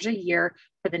 million a year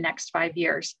for the next 5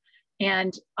 years.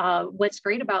 And what's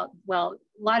great about, well,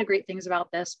 a lot of great things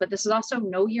about this, but this is also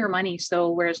no year money.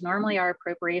 So whereas normally our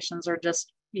appropriations are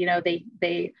just,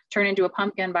 they turn into a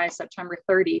pumpkin by September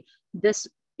 30, this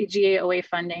GAOA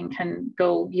funding can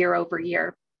go year over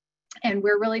year. And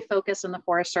we're really focused in the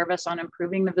Forest Service on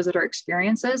improving the visitor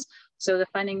experiences. So the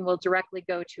funding will directly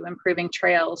go to improving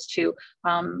trails, to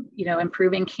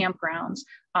improving campgrounds.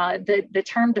 The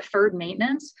term deferred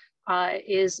maintenance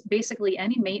is basically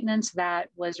any maintenance that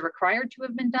was required to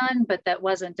have been done, but that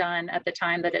wasn't done at the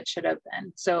time that it should have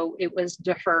been. So it was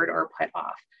deferred or put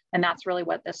off. And that's really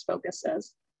what this focus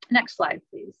is. Next slide,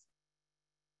 please.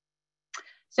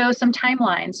 So some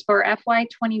timelines for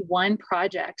FY21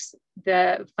 projects.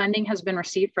 The funding has been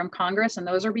received from Congress, and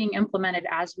those are being implemented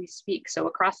as we speak. So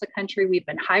across the country, we've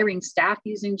been hiring staff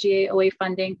using GAOA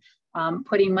funding,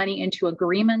 putting money into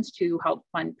agreements to help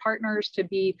fund partners to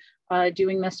be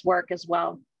doing this work as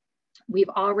well. We've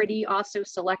already also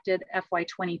selected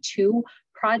FY22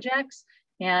 projects,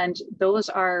 and those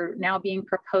are now being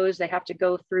proposed. They have to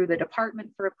go through the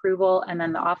department for approval, and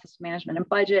then the Office of Management and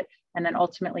Budget, and then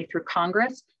ultimately through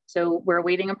Congress. So we're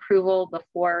awaiting approval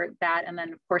before that. And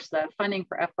then of course the funding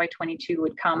for FY22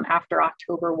 would come after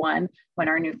October 1, when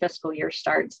our new fiscal year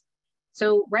starts.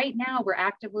 So right now we're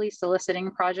actively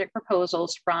soliciting project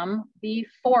proposals from the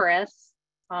forests,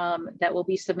 that will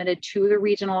be submitted to the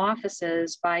regional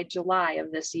offices by July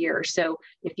of this year. So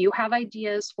if you have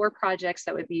ideas for projects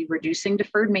that would be reducing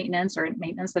deferred maintenance or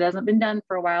maintenance that hasn't been done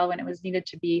for a while when it was needed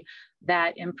to be,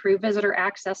 that improve visitor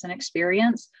access and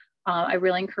experience, I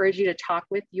really encourage you to talk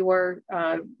with your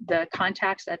the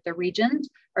contacts at the region,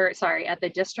 or sorry, at the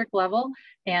district level,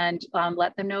 and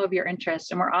let them know of your interest.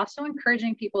 And we're also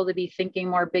encouraging people to be thinking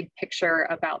more big picture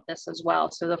about this as well.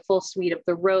 So the full suite of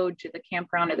the road to the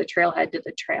campground, to the trailhead, to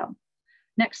the trail.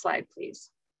 Next slide,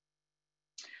 please.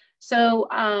 So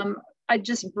I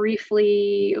just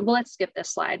briefly, well, let's skip this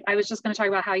slide. I was just going to talk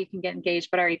about how you can get engaged,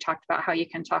 but I already talked about how you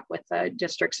can talk with the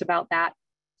districts about that.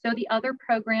 So the other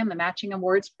program, the Matching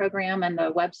Awards program, and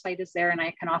the website is there, and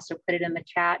I can also put it in the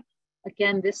chat.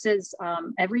 Again, this is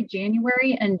every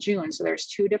January and June. So there's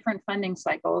 2 different funding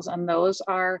cycles, and those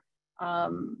are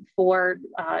for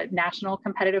national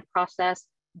competitive process.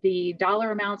 The dollar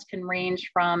amounts can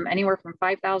range from anywhere from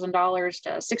 $5,000 to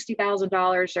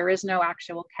 $60,000. There is no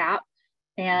actual cap.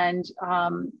 And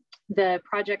the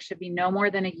project should be no more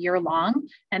than a year long,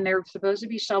 and they're supposed to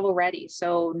be shovel ready.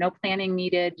 So no planning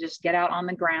needed, just get out on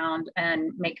the ground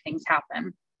and make things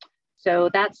happen. So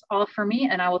that's all for me.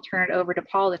 And I will turn it over to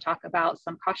Paul to talk about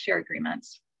some cost share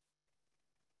agreements.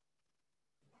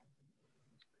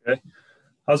 Okay,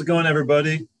 how's it going,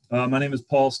 everybody? My name is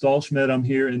Paul Stahlschmidt. I'm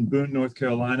here in Boone, North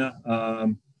Carolina.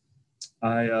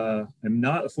 I am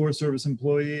not a Forest Service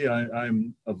employee.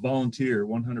 I'm a volunteer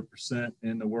 100%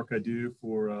 in the work I do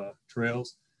for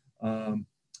trails. I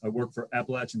work for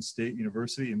Appalachian State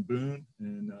University in Boone,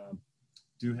 and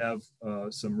do have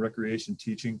some recreation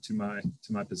teaching to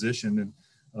my position.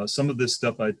 And some of this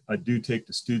stuff I do take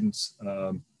to students,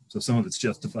 so some of it's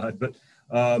justified. But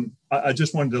I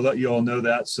just wanted to let you all know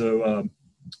that. So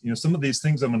you know, some of these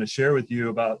things I'm going to share with you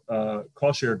about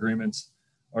cost share agreements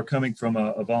are coming from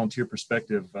a volunteer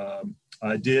perspective.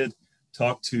 I did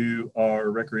talk to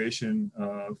our recreation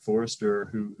forester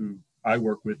who I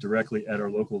work with directly at our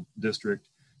local district.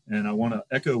 And I want to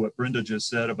echo what Brenda just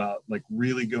said about like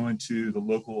really going to the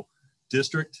local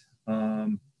district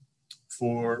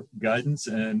for guidance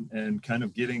and kind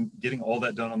of getting all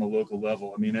that done on the local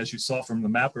level. I mean, as you saw from the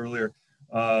map earlier,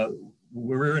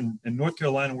 we're in North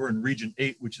Carolina, we're in Region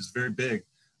 8, which is very big.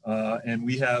 And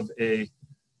we have a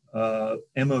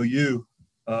MOU,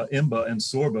 IMBA and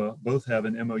SORBA both have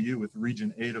an MOU with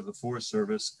Region 8 of the Forest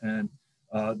Service. And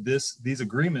these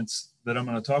agreements that I'm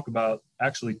going to talk about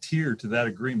actually tier to that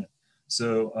agreement.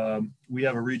 So we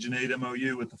have a Region 8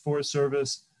 MOU with the Forest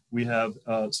Service. We have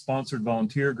a sponsored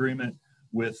volunteer agreement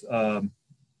with,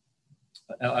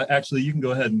 actually you can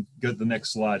go ahead and go to the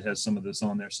next slide, has some of this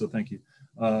on there, so thank you.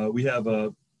 We have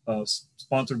a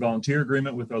sponsored volunteer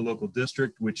agreement with our local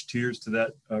district, which tiers to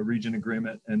that region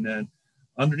agreement. And then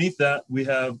underneath that, we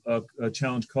have a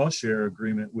challenge cost share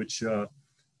agreement, which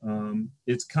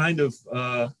it's kind of,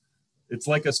 it's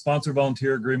like a sponsored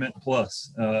volunteer agreement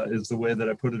plus is the way that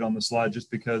I put it on the slide, just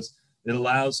because it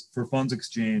allows for funds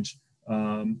exchange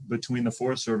between the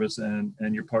Forest Service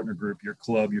and your partner group, your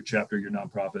club, your chapter, your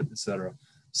nonprofit, et cetera.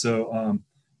 So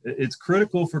it's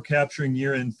critical for capturing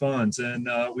year-end funds. And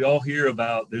we all hear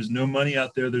about there's no money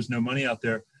out there, there's no money out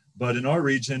there. But in our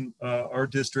region, our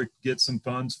district gets some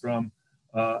funds from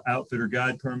outfitter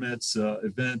guide permits,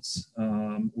 events.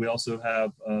 We also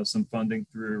have some funding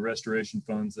through restoration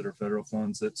funds that are federal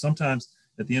funds that sometimes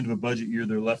at the end of a budget year,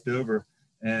 they're left over.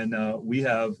 And we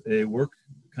have a work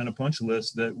kind of punch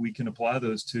list that we can apply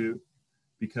those to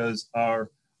because our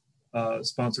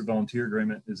sponsored volunteer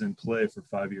agreement is in play for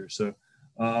 5 years. So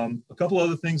a couple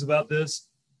other things about this.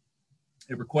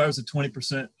 It requires a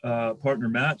 20% partner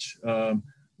match.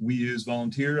 We use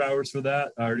volunteer hours for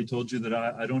that. I already told you that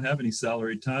I don't have any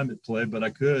salaried time at play, but I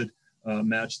could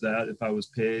match that if I was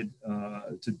paid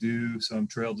to do some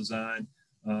trail design,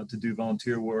 to do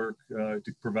volunteer work,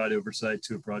 to provide oversight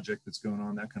to a project that's going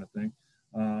on, that kind of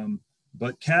thing.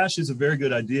 But cash is a very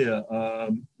good idea.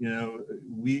 You know,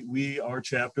 our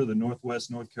chapter, the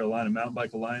Northwest North Carolina Mountain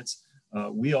Bike Alliance,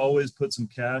 we always put some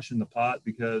cash in the pot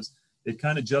because it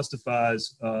kind of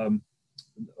justifies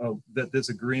that this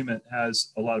agreement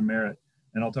has a lot of merit.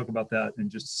 And I'll talk about that in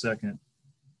just a second.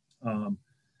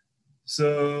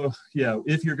 So yeah,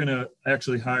 if you're gonna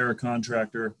actually hire a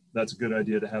contractor, that's a good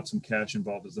idea to have some cash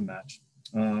involved as a match.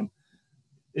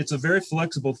 It's a very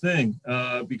flexible thing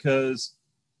because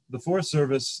the Forest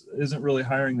Service isn't really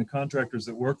hiring the contractors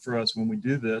that work for us when we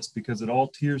do this, because it all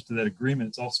tiers to that agreement.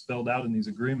 It's all spelled out in these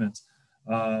agreements.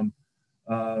 You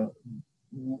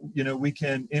know, we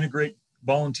can integrate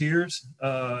volunteers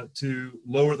to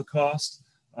lower the cost.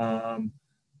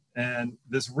 And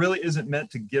this really isn't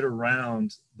meant to get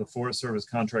around the Forest Service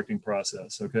contracting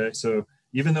process, okay? So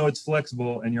even though it's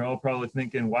flexible and you're all probably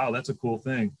thinking, wow, that's a cool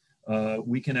thing.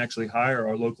 We can actually hire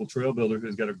our local trail builder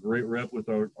who's got a great rep with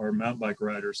our mountain bike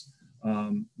riders.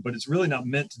 But it's really not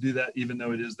meant to do that, even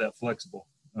though it is that flexible.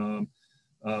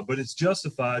 But it's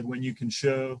justified when you can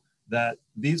show that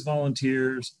these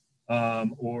volunteers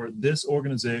or this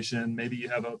organization, maybe you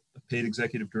have a paid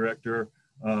executive director,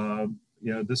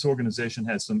 this organization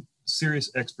has some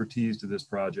serious expertise to this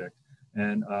project.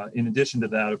 And in addition to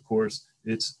that, of course,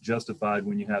 it's justified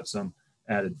when you have some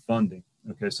added funding.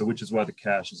 Okay, so which is why the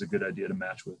cash is a good idea to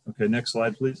match with. Okay, next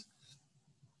slide, please.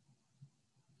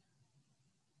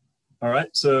 All right,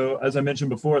 so as I mentioned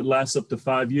before, it lasts up to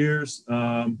 5 years.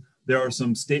 There are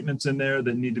some statements in there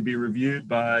that need to be reviewed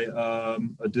by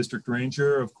a district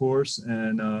ranger, of course,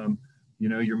 and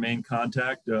your main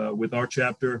contact. With our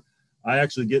chapter, I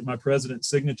actually get my president's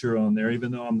signature on there,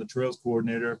 even though I'm the trails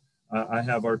coordinator. I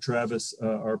have our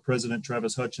president,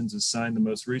 Travis Hutchins, has signed the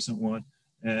most recent one,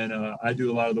 and I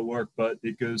do a lot of the work, but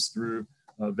it goes through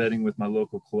vetting with my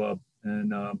local club,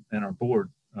 and our board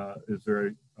is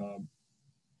very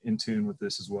in tune with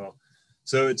this as well.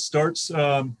 So it starts,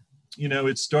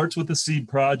 it starts with a seed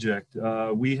project.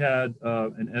 We had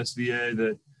an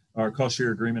SVA our cost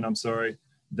share agreement, I'm sorry,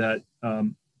 that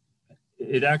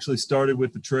it actually started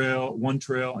with one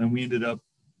trail, and we ended up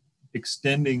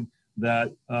extending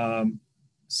that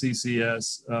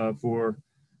CCS for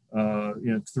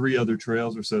 3 other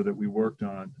trails or so that we worked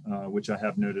on, which I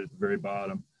have noted at the very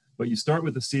bottom. But you start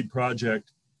with a seed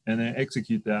project and then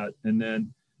execute that, and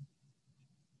then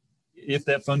if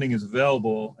that funding is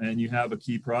available and you have a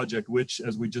key project, which,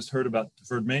 as we just heard about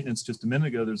deferred maintenance just a minute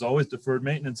ago, there's always deferred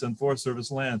maintenance on Forest Service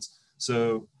lands.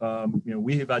 So,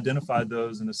 we have identified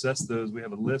those and assessed those. We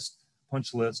have a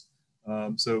punch list,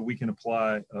 so we can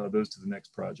apply those to the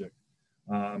next project.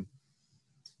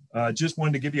 Just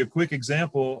wanted to give you a quick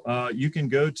example. You can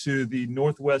go to the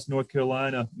Northwest North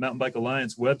Carolina Mountain Bike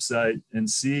Alliance website and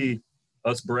see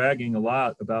us bragging a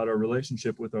lot about our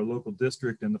relationship with our local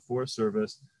district and the Forest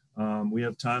Service. We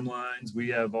have timelines. We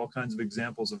have all kinds of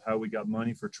examples of how we got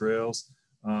money for trails.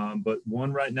 But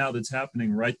one right now that's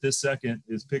happening right this second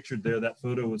is pictured there. That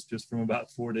photo was just from about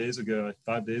 5 days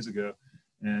ago.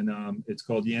 And it's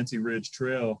called Yancey Ridge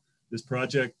Trail. This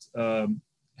project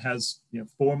has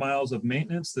 4 miles of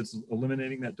maintenance that's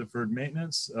eliminating that deferred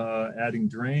maintenance, adding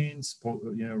drains,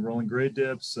 rolling grade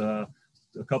dips, a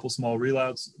couple small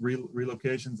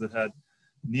relocations that had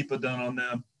NEPA done on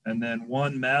them, and then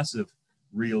one massive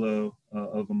relo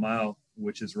of a mile,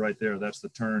 which is right there. That's the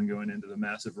turn going into the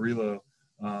massive relo,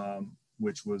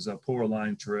 which was a poor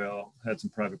line trail, had some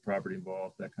private property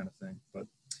involved, that kind of thing. But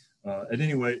at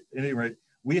any rate,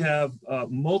 we have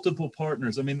multiple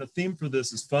partners. I mean, the theme for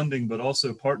this is funding, but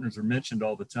also partners are mentioned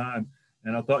all the time.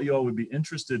 And I thought you all would be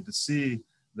interested to see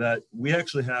that we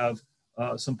actually have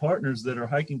some partners that are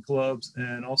hiking clubs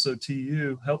and also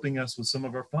TU helping us with some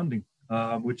of our funding,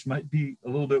 which might be a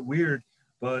little bit weird,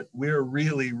 but we're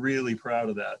really, really proud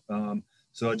of that.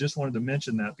 So I just wanted to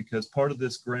mention that because part of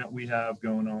this grant we have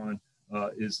going on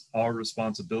is our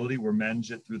responsibility. We're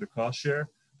managing it through the cost share,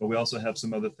 but we also have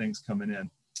some other things coming in.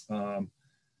 And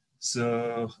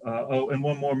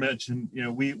one more mention,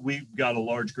 we got a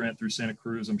large grant through Santa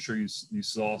Cruz. I'm sure you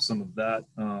saw some of that.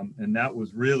 And that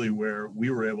was really where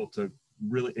we were able to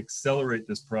really accelerate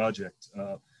this project.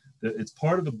 It's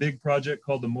part of a big project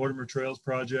called the Mortimer Trails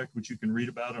Project, which you can read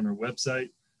about on our website.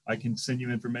 I can send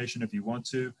you information if you want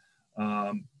to.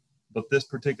 But this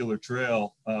particular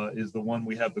trail is the one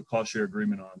we have the cost share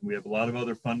agreement on. We have a lot of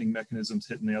other funding mechanisms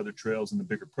hitting the other trails in the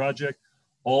bigger project.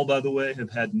 All, by the way, have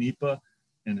had NEPA,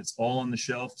 and it's all on the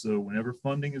shelf. So whenever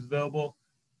funding is available,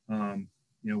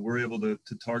 we're able to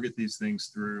target these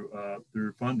things through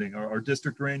funding. Our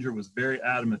district ranger was very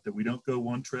adamant that we don't go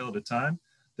one trail at a time,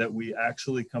 that we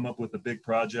actually come up with a big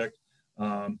project,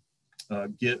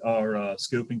 get our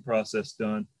scoping process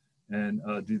done, and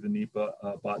do the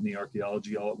NEPA, botany,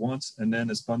 archaeology all at once. And then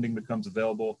as funding becomes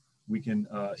available, we can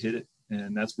hit it.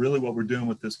 And that's really what we're doing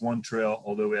with this one trail,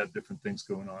 although we have different things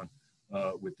going on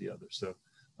with the other. So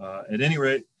at any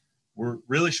rate, we're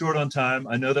really short on time.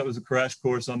 I know that was a crash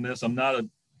course on this. I'm not a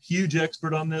huge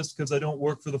expert on this because I don't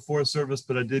work for the Forest Service,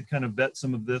 but I did kind of vet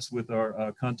some of this with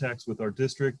our contacts with our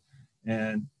district.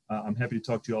 And I'm happy to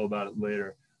talk to you all about it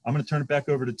later. I'm going to turn it back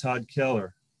over to Todd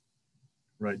Keller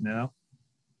right now.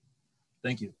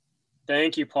 Thank you.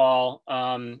 Thank you, Paul.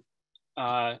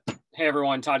 Hey,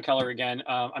 everyone, Todd Keller again.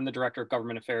 I'm the Director of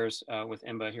Government Affairs with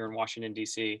IMBA here in Washington,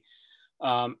 D.C.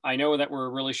 I know that we're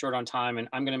really short on time, and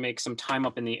I'm going to make some time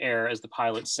up in the air, as the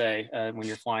pilots say, when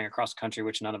you're flying across country,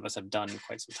 which none of us have done in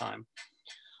quite some time.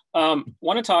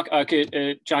 Want to talk,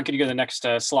 John, could you go to the next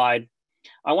slide?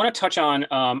 I want to touch on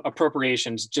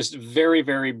appropriations just very,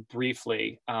 very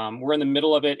briefly. We're in the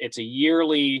middle of it. It's a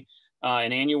yearly,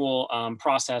 an annual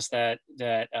process that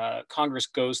Congress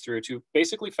goes through to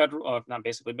basically not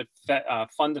basically, but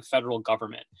fund the federal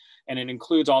government. And it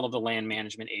includes all of the land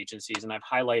management agencies. And I've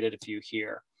highlighted a few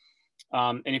here.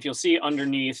 And if you'll see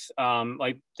underneath,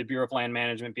 like the Bureau of Land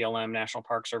Management, BLM, National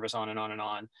Park Service, on and on and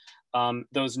on,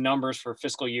 those numbers for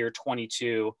fiscal year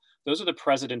 22, those are the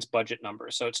president's budget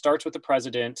numbers. So it starts with the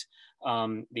president.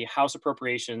 The House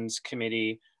Appropriations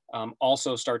Committee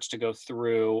also starts to go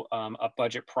through a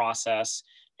budget process,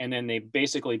 and then they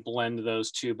basically blend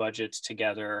those two budgets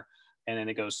together, and then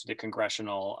it goes to the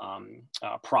congressional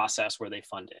process where they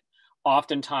fund it.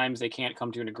 Oftentimes they can't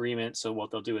come to an agreement, so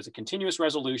what they'll do is a continuous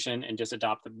resolution and just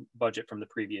adopt the budget from the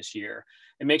previous year.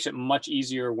 It makes it much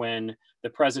easier when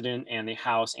the president and the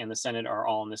House and the Senate are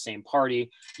all in the same party.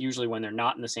 Usually when they're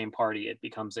not in the same party, it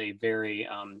becomes a very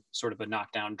sort of a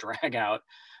knockdown, drag out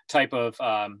type of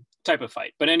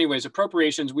fight. But anyways,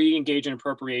 appropriations, we engage in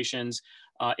appropriations.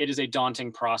 It is a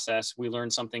daunting process. We learn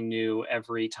something new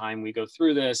every time we go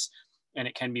through this, and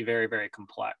it can be very, very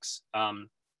complex.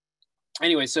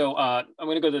 Anyway, so I'm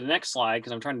going to go to the next slide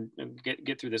because I'm trying to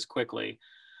get through this quickly.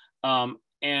 I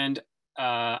want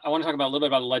to talk about a little bit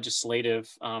about the legislative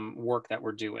work that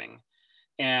we're doing.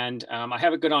 And I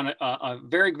have it good on a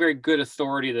very, very good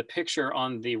authority. The picture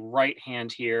on the right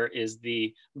hand here is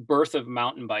the birth of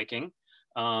mountain biking.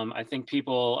 I think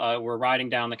people were riding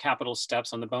down the Capitol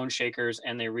steps on the Bone Shakers,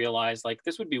 and they realized like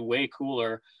this would be way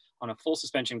cooler on a full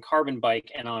suspension carbon bike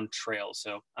and on trails.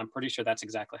 So I'm pretty sure that's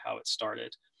exactly how it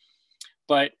started.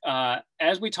 But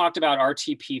as we talked about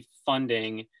RTP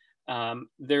funding,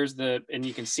 there's and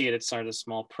you can see it, it's sort of the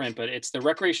small print, but it's the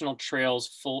Recreational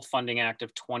Trails Full Funding Act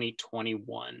of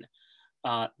 2021.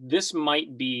 This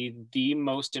might be the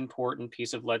most important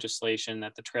piece of legislation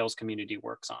that the trails community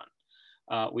works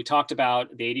on. We talked about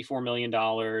the $84 million.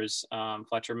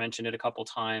 Fletcher mentioned it a couple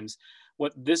times.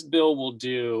 What this bill will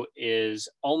do is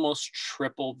almost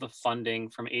triple the funding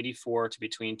from 84 to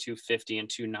between 250 and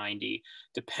 290,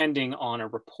 depending on a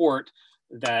report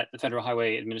that the Federal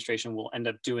Highway Administration will end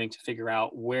up doing to figure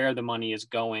out where the money is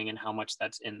going and how much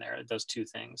that's in there, those two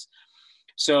things.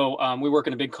 So we work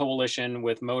in a big coalition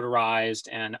with motorized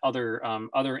and other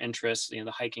interests, you know,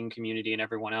 the hiking community and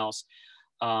everyone else,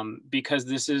 because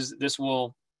this is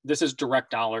direct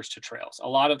dollars to trails. A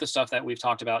lot of the stuff that we've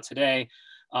talked about today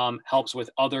helps with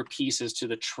other pieces to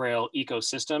the trail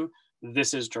ecosystem.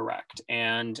 This is direct,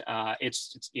 and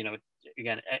it's you know,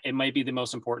 again, it might be the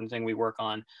most important thing we work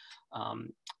on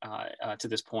to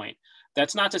this point.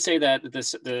 That's not to say that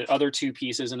the other two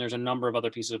pieces, and there's a number of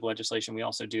other pieces of legislation we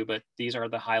also do, but these are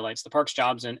the highlights. The Parks,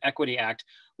 Jobs, and Equity Act,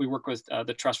 we work with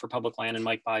the Trust for Public Land, and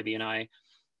Mike Bybee and I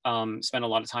spend a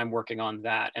lot of time working on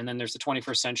that. And then there's the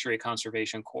 21st Century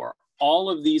Conservation Corps. All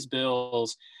of these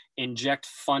bills inject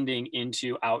funding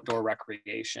into outdoor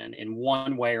recreation in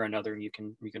one way or another. And you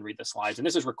can read the slides, and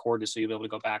this is recorded, so you'll be able to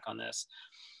go back on this.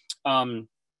 And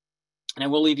I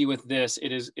will leave you with this.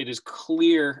 It is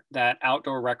clear that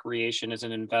outdoor recreation is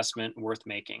an investment worth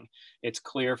making. It's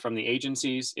clear from the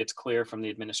agencies, it's clear from the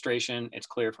administration, it's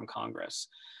clear from Congress.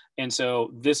 And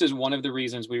so this is one of the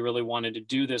reasons we really wanted to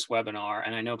do this webinar.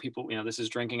 And I know people, you know, this is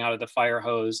drinking out of the fire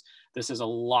hose. This is a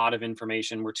lot of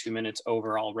information. We're 2 minutes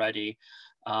over already.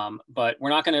 But we're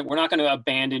not going to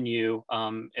abandon you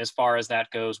as far as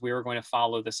that goes. We are going to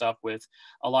follow this up with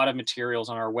a lot of materials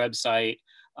on our website.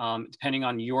 Depending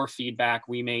on your feedback,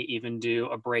 we may even do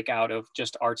a breakout of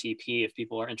just RTP if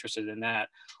people are interested in that,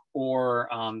 or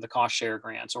the cost share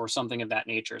grants or something of that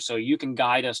nature. So you can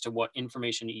guide us to what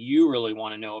information you really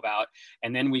want to know about,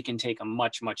 and then we can take a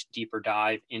much, much deeper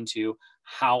dive into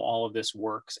how all of this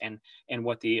works and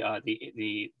what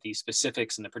the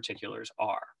specifics and the particulars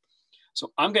are.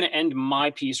 So I'm going to end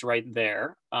my piece right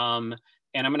there, and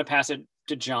I'm going to pass it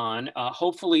to John.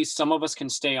 Hopefully some of us can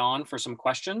stay on for some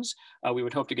questions. We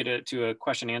would hope to get to a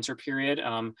question answer period,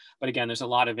 but again, there's a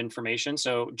lot of information.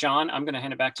 So John, I'm going to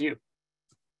hand it back to you.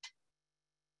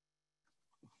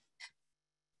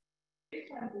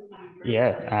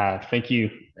 Yeah, thank you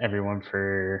everyone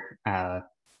for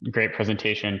great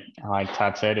presentation. Like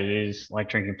Todd said, it is like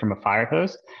drinking from a fire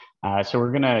hose. So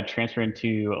we're gonna transfer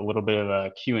into a little bit of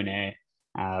a Q&A.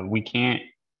 We can't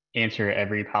answer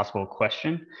every possible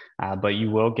question, but you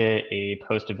will get a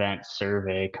post-event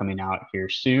survey coming out here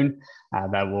soon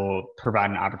that will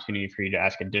provide an opportunity for you to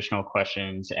ask additional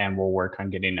questions, and we'll work on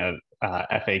getting a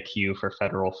FAQ for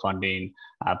federal funding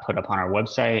put up on our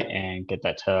website and get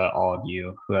that to all of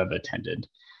you who have attended.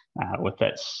 With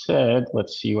that said,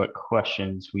 let's see what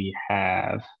questions we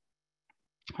have.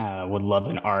 Would love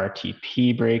an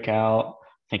RTP breakout.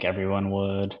 think everyone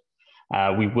would.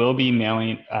 We will be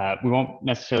mailing, we won't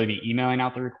necessarily be emailing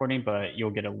out the recording, but you'll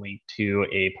get a link to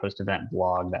a post-event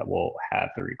blog that will have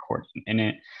the recording in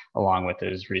it, along with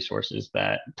those resources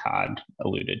that Todd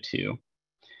alluded to.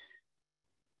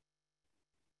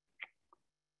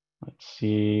 Let's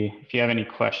see, if you have any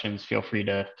questions, feel free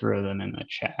to throw them in the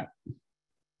chat.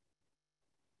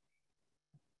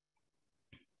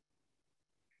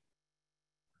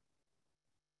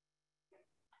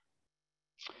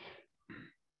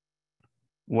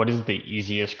 What is the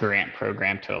easiest grant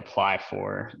program to apply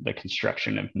for the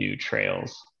construction of new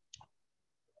trails?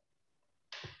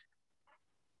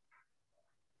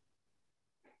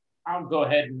 I'll go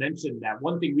ahead and mention that.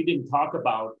 One thing we didn't talk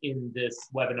about in this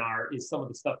webinar is some of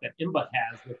the stuff that IMBA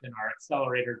has within our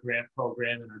Accelerator grant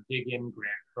program and our Dig In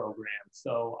grant program.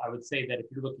 So I would say that if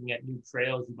you're looking at new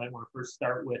trails, you might want to first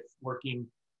start with working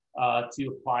to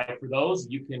apply for those.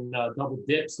 You can double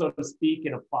dip, so to speak,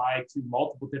 and apply to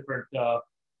multiple different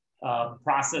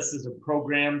processes or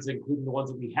programs, including the ones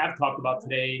that we have talked about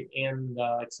today, and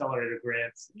Accelerator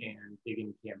grants and Dig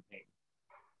In campaign.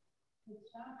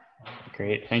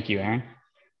 Great, thank you, Aaron.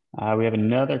 We have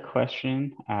another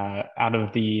question. Out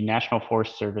of the National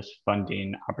Forest Service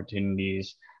funding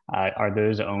opportunities, are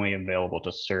those only available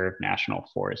to serve national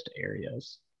forest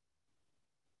areas?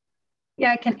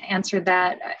 Yeah, I can answer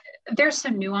that. There's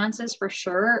some nuances for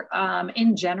sure.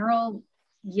 In general,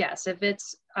 yes, if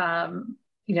it's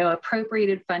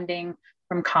appropriated funding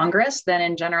from Congress, then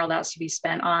in general, that's to be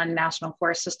spent on National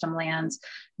Forest System lands.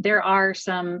 There are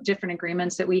some different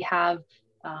agreements that we have,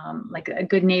 like a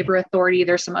Good Neighbor Authority.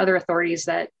 There's some other authorities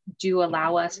that do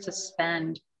allow us to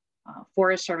spend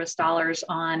Forest Service dollars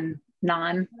on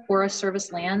non-Forest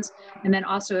Service lands. And then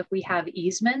also if we have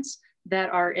easements that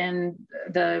are in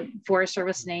the Forest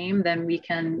Service name, then we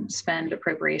can spend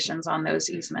appropriations on those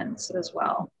easements as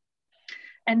well.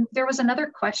 And there was another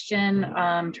question,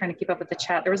 trying to keep up with the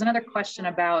chat. There was another question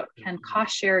about, can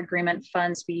cost share agreement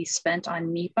funds be spent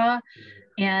on NEPA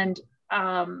and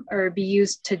or be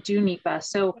used to do NEPA?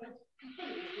 So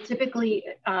typically,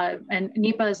 and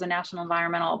NEPA is the National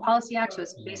Environmental Policy Act, so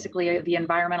it's basically the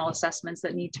environmental assessments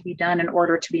that need to be done in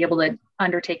order to be able to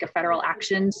undertake a federal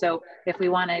action. So if we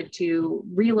wanted to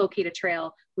relocate a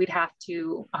trail, we'd have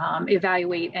to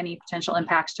evaluate any potential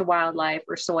impacts to wildlife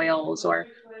or soils or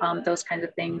those kinds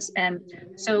of things. And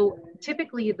so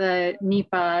typically the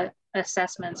NEPA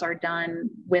assessments are done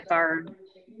with our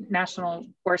National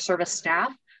Forest Service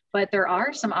staff, but there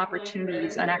are some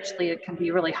opportunities, and actually it can be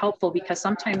really helpful because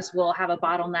sometimes we'll have a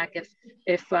bottleneck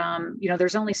if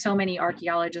there's only so many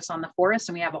archaeologists on the forest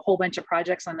and we have a whole bunch of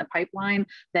projects on the pipeline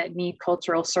that need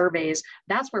cultural surveys.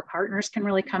 That's where partners can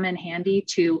really come in handy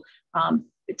to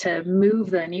move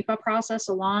the NEPA process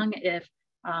along. If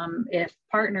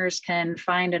partners can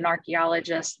find an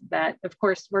archaeologist that, of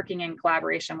course, working in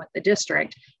collaboration with the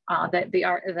district, that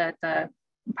the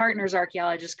partners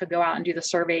archaeologists could go out and do the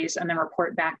surveys and then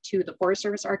report back to the Forest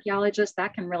Service archaeologists,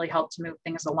 that can really help to move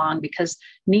things along, because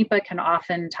NEPA can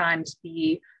oftentimes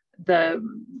be the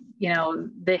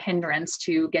hindrance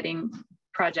to getting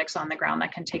projects on the ground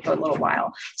that can take a little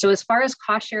while. So as far as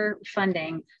cost share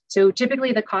funding, so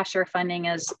typically the cost share funding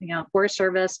is, Forest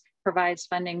Service provides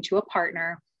funding to a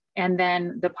partner, and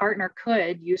then the partner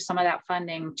could use some of that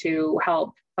funding to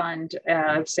help fund,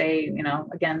 say,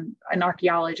 again, an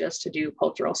archaeologist to do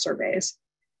cultural surveys.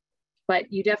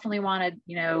 But you definitely want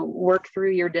to, work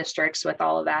through your districts with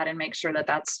all of that and make sure that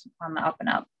that's on the up and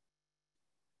up.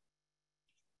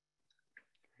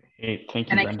 Hey, thank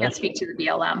you, and Brenda. I can't speak to the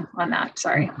BLM on that,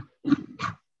 sorry.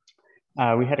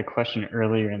 We had a question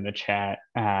earlier in the chat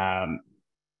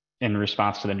in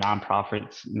response to the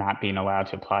nonprofits not being allowed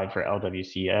to apply for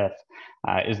LWCF.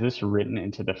 Is this written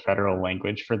into the federal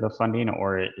language for the funding,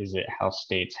 or is it how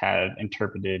states have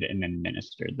interpreted and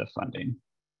administered the funding?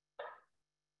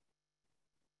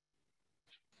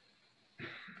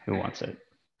 Who wants it?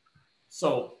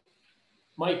 So,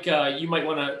 Mike, you might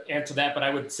want to answer that, but I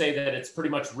would say that it's pretty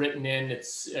much written in.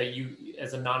 It's you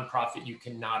as a nonprofit, you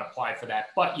cannot apply for that,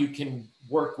 but you can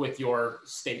work with your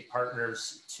state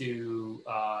partners to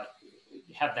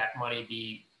have that money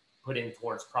be put in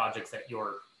towards projects that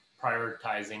you're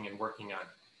prioritizing and working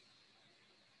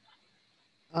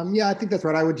on. Yeah, I think that's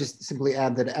right. I would just simply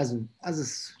add that as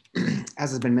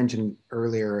has been mentioned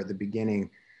earlier at the beginning,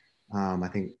 I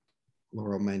think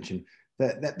Laurel mentioned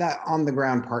that on the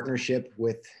ground partnership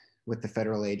with the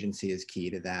federal agency is key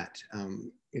to that.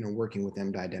 Working with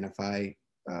them to identify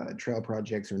trail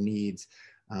projects or needs,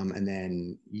 and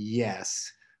then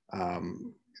yes,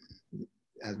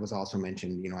 as was also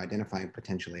mentioned, identifying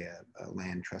potentially a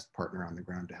land trust partner on the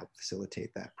ground to help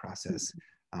facilitate that process.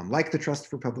 like the Trust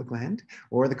for Public Land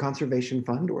or the Conservation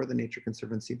Fund or the Nature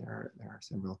Conservancy. There are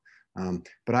several,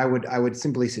 but I would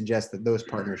simply suggest that those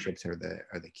partnerships are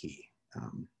the key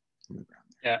on the ground.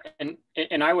 Yeah,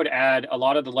 and I would add a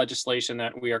lot of the legislation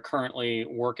that we are currently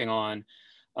working on,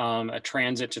 a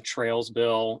transit to trails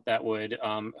bill that would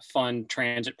fund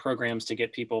transit programs to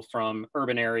get people from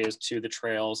urban areas to the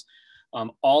trails.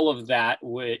 All of that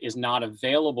is not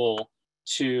available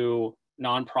to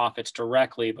nonprofits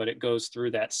directly, but it goes through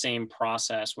that same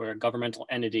process where a governmental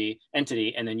entity,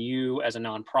 and then you as a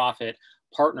nonprofit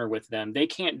partner with them. They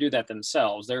can't do that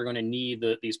themselves. They're going to need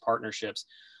these partnerships.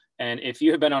 And if you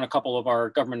have been on a couple of our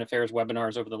government affairs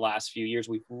webinars over the last few years,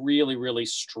 we've really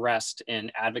stressed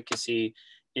in advocacy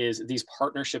is these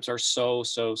partnerships are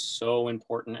so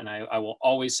important. And I will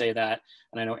always say that.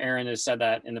 And I know Aaron has said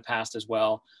that in the past as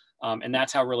well. And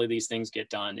that's how really these things get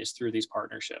done, is through these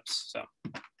partnerships. So.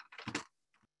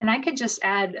 And I could just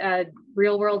add a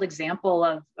real world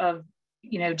example of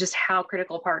just how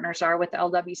critical partners are with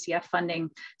LWCF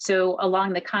funding. So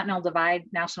along the Continental Divide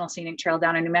National Scenic Trail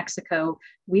down in New Mexico,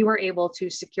 we were able to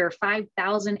secure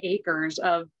 5,000 acres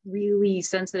of really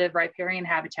sensitive riparian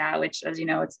habitat, which, as you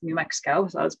know, it's New Mexico,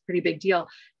 so it's a pretty big deal.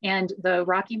 And the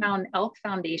Rocky Mountain Elk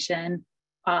Foundation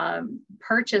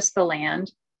purchased the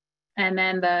land. And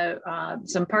then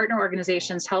some partner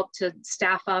organizations helped to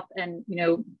staff up and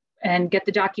get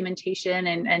the documentation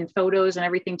and photos and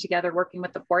everything together, working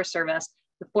with the Forest Service.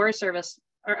 The Forest Service,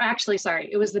 or actually, sorry,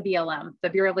 it was the BLM, the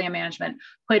Bureau of Land Management,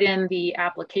 put in the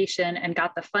application and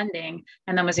got the funding,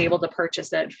 and then was able to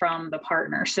purchase it from the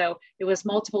partner. So it was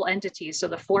multiple entities. So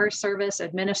the Forest Service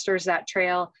administers that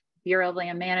trail. Bureau of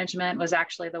Land Management was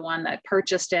actually the one that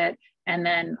purchased it. And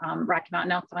then Rocky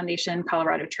Mountain Elk Foundation,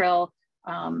 Colorado Trail,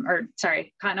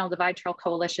 Continental Divide Trail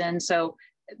Coalition. So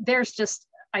there's just,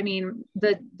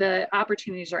 the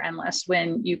opportunities are endless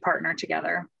when you partner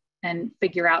together and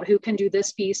figure out who can do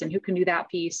this piece and who can do that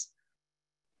piece.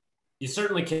 You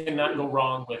certainly cannot go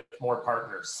wrong with more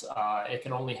partners. It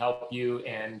can only help you.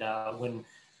 And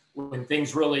when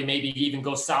things really maybe even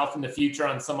go south in the future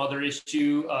on some other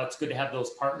issue, it's good to have those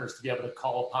partners to be able to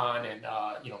call upon and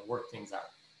work things out.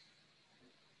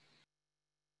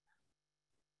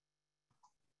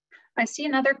 I see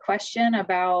another question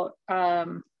about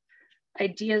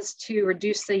ideas to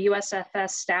reduce the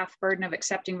USFS staff burden of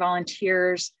accepting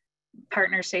volunteers.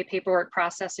 Partners say paperwork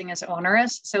processing is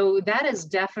onerous. So that is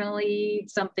definitely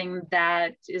something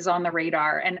that is on the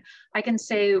radar. And I can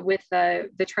say with the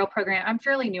trail program, I'm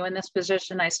fairly new in this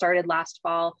position. I started last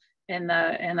fall in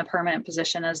the permanent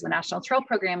position as the National Trail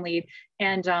Program lead.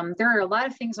 And there are a lot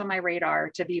of things on my radar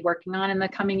to be working on in the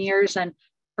coming years. And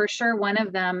for sure, one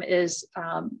of them is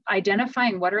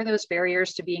identifying what are those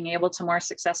barriers to being able to more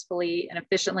successfully and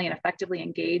efficiently and effectively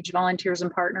engage volunteers and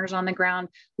partners on the ground.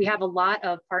 We have a lot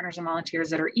of partners and volunteers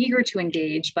that are eager to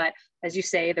engage, but as you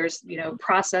say, there's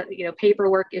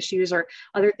paperwork issues or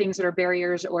other things that are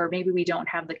barriers, or maybe we don't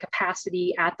have the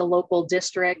capacity at the local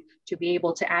district to be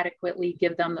able to adequately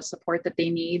give them the support that they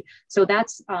need. So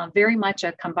that's very much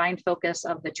a combined focus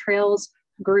of the trails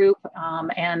group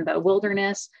and the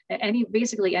wilderness,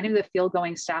 basically any of the field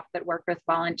going staff that work with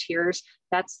volunteers.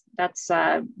 That's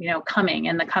coming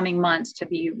in the coming months to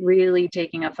be really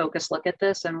taking a focused look at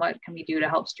this and what can we do to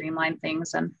help streamline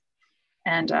things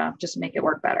and just make it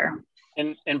work better.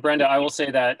 And Brenda, I will say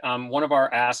that one of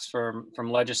our asks from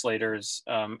legislators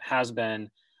has been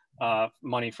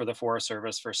money for the Forest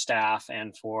Service for staff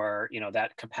and for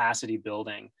that capacity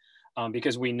building,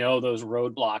 because we know those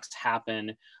roadblocks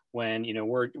happen when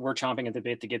we're chomping at the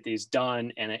bit to get these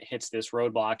done, and it hits this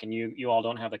roadblock, and you all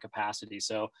don't have the capacity.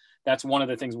 So that's one of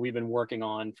the things we've been working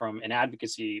on from an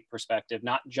advocacy perspective,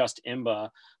 not just IMBA,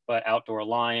 but Outdoor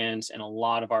Alliance and a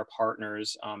lot of our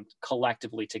partners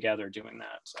collectively together doing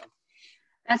that. So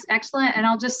that's excellent. And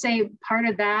I'll just say part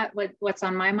of that, what's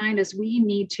on my mind is we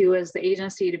need to, as the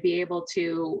agency, to be able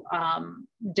to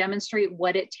demonstrate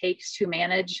what it takes to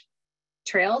manage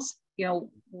trails.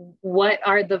 What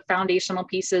are the foundational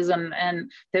pieces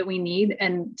and that we need,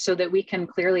 and so that we can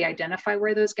clearly identify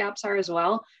where those gaps are as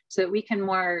well, so that we can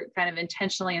more kind of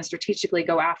intentionally and strategically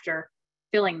go after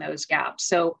filling those gaps.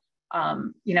 So,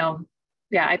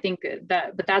 yeah, I think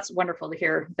that, but that's wonderful to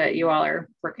hear that you all are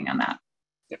working on that.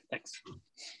 Yep, thanks.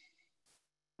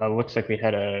 Looks like we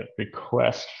had a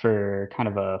request for kind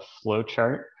of a flow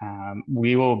chart.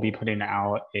 We will be putting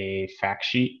out a fact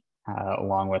sheet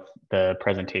along with the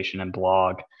presentation and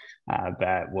blog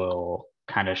that will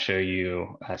kind of show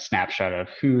you a snapshot of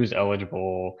who's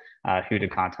eligible, who to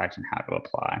contact and how to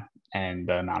apply, and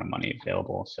the amount of money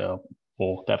available. So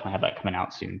we'll definitely have that coming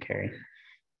out soon, Carrie.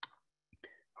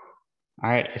 All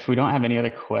right, if we don't have any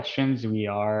other questions, we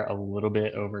are a little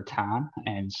bit over time.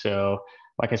 And so,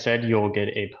 like I said, you'll get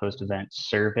a post-event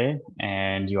survey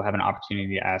and you'll have an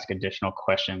opportunity to ask additional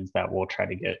questions that we'll try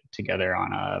to get together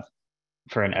on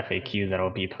for an FAQ that'll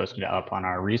be posted up on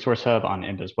our resource hub on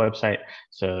IMBA's website.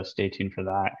 So stay tuned for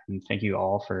that. And thank you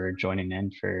all for joining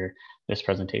in for this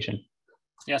presentation.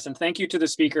 Yes, and thank you to the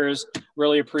speakers.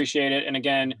 Really appreciate it. And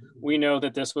again, we know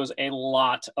that this was a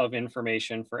lot of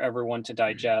information for everyone to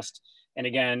digest. And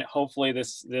again, hopefully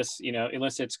this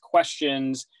elicits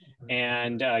questions,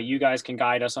 and you guys can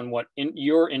guide us on what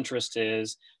your interest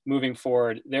is moving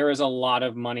forward. There is a lot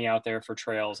of money out there for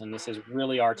trails, and this is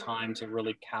really our time to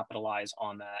really capitalize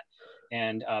on that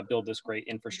and build this great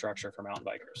infrastructure for mountain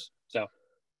bikers. So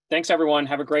thanks, everyone.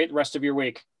 Have a great rest of your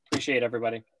week. Appreciate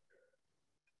everybody.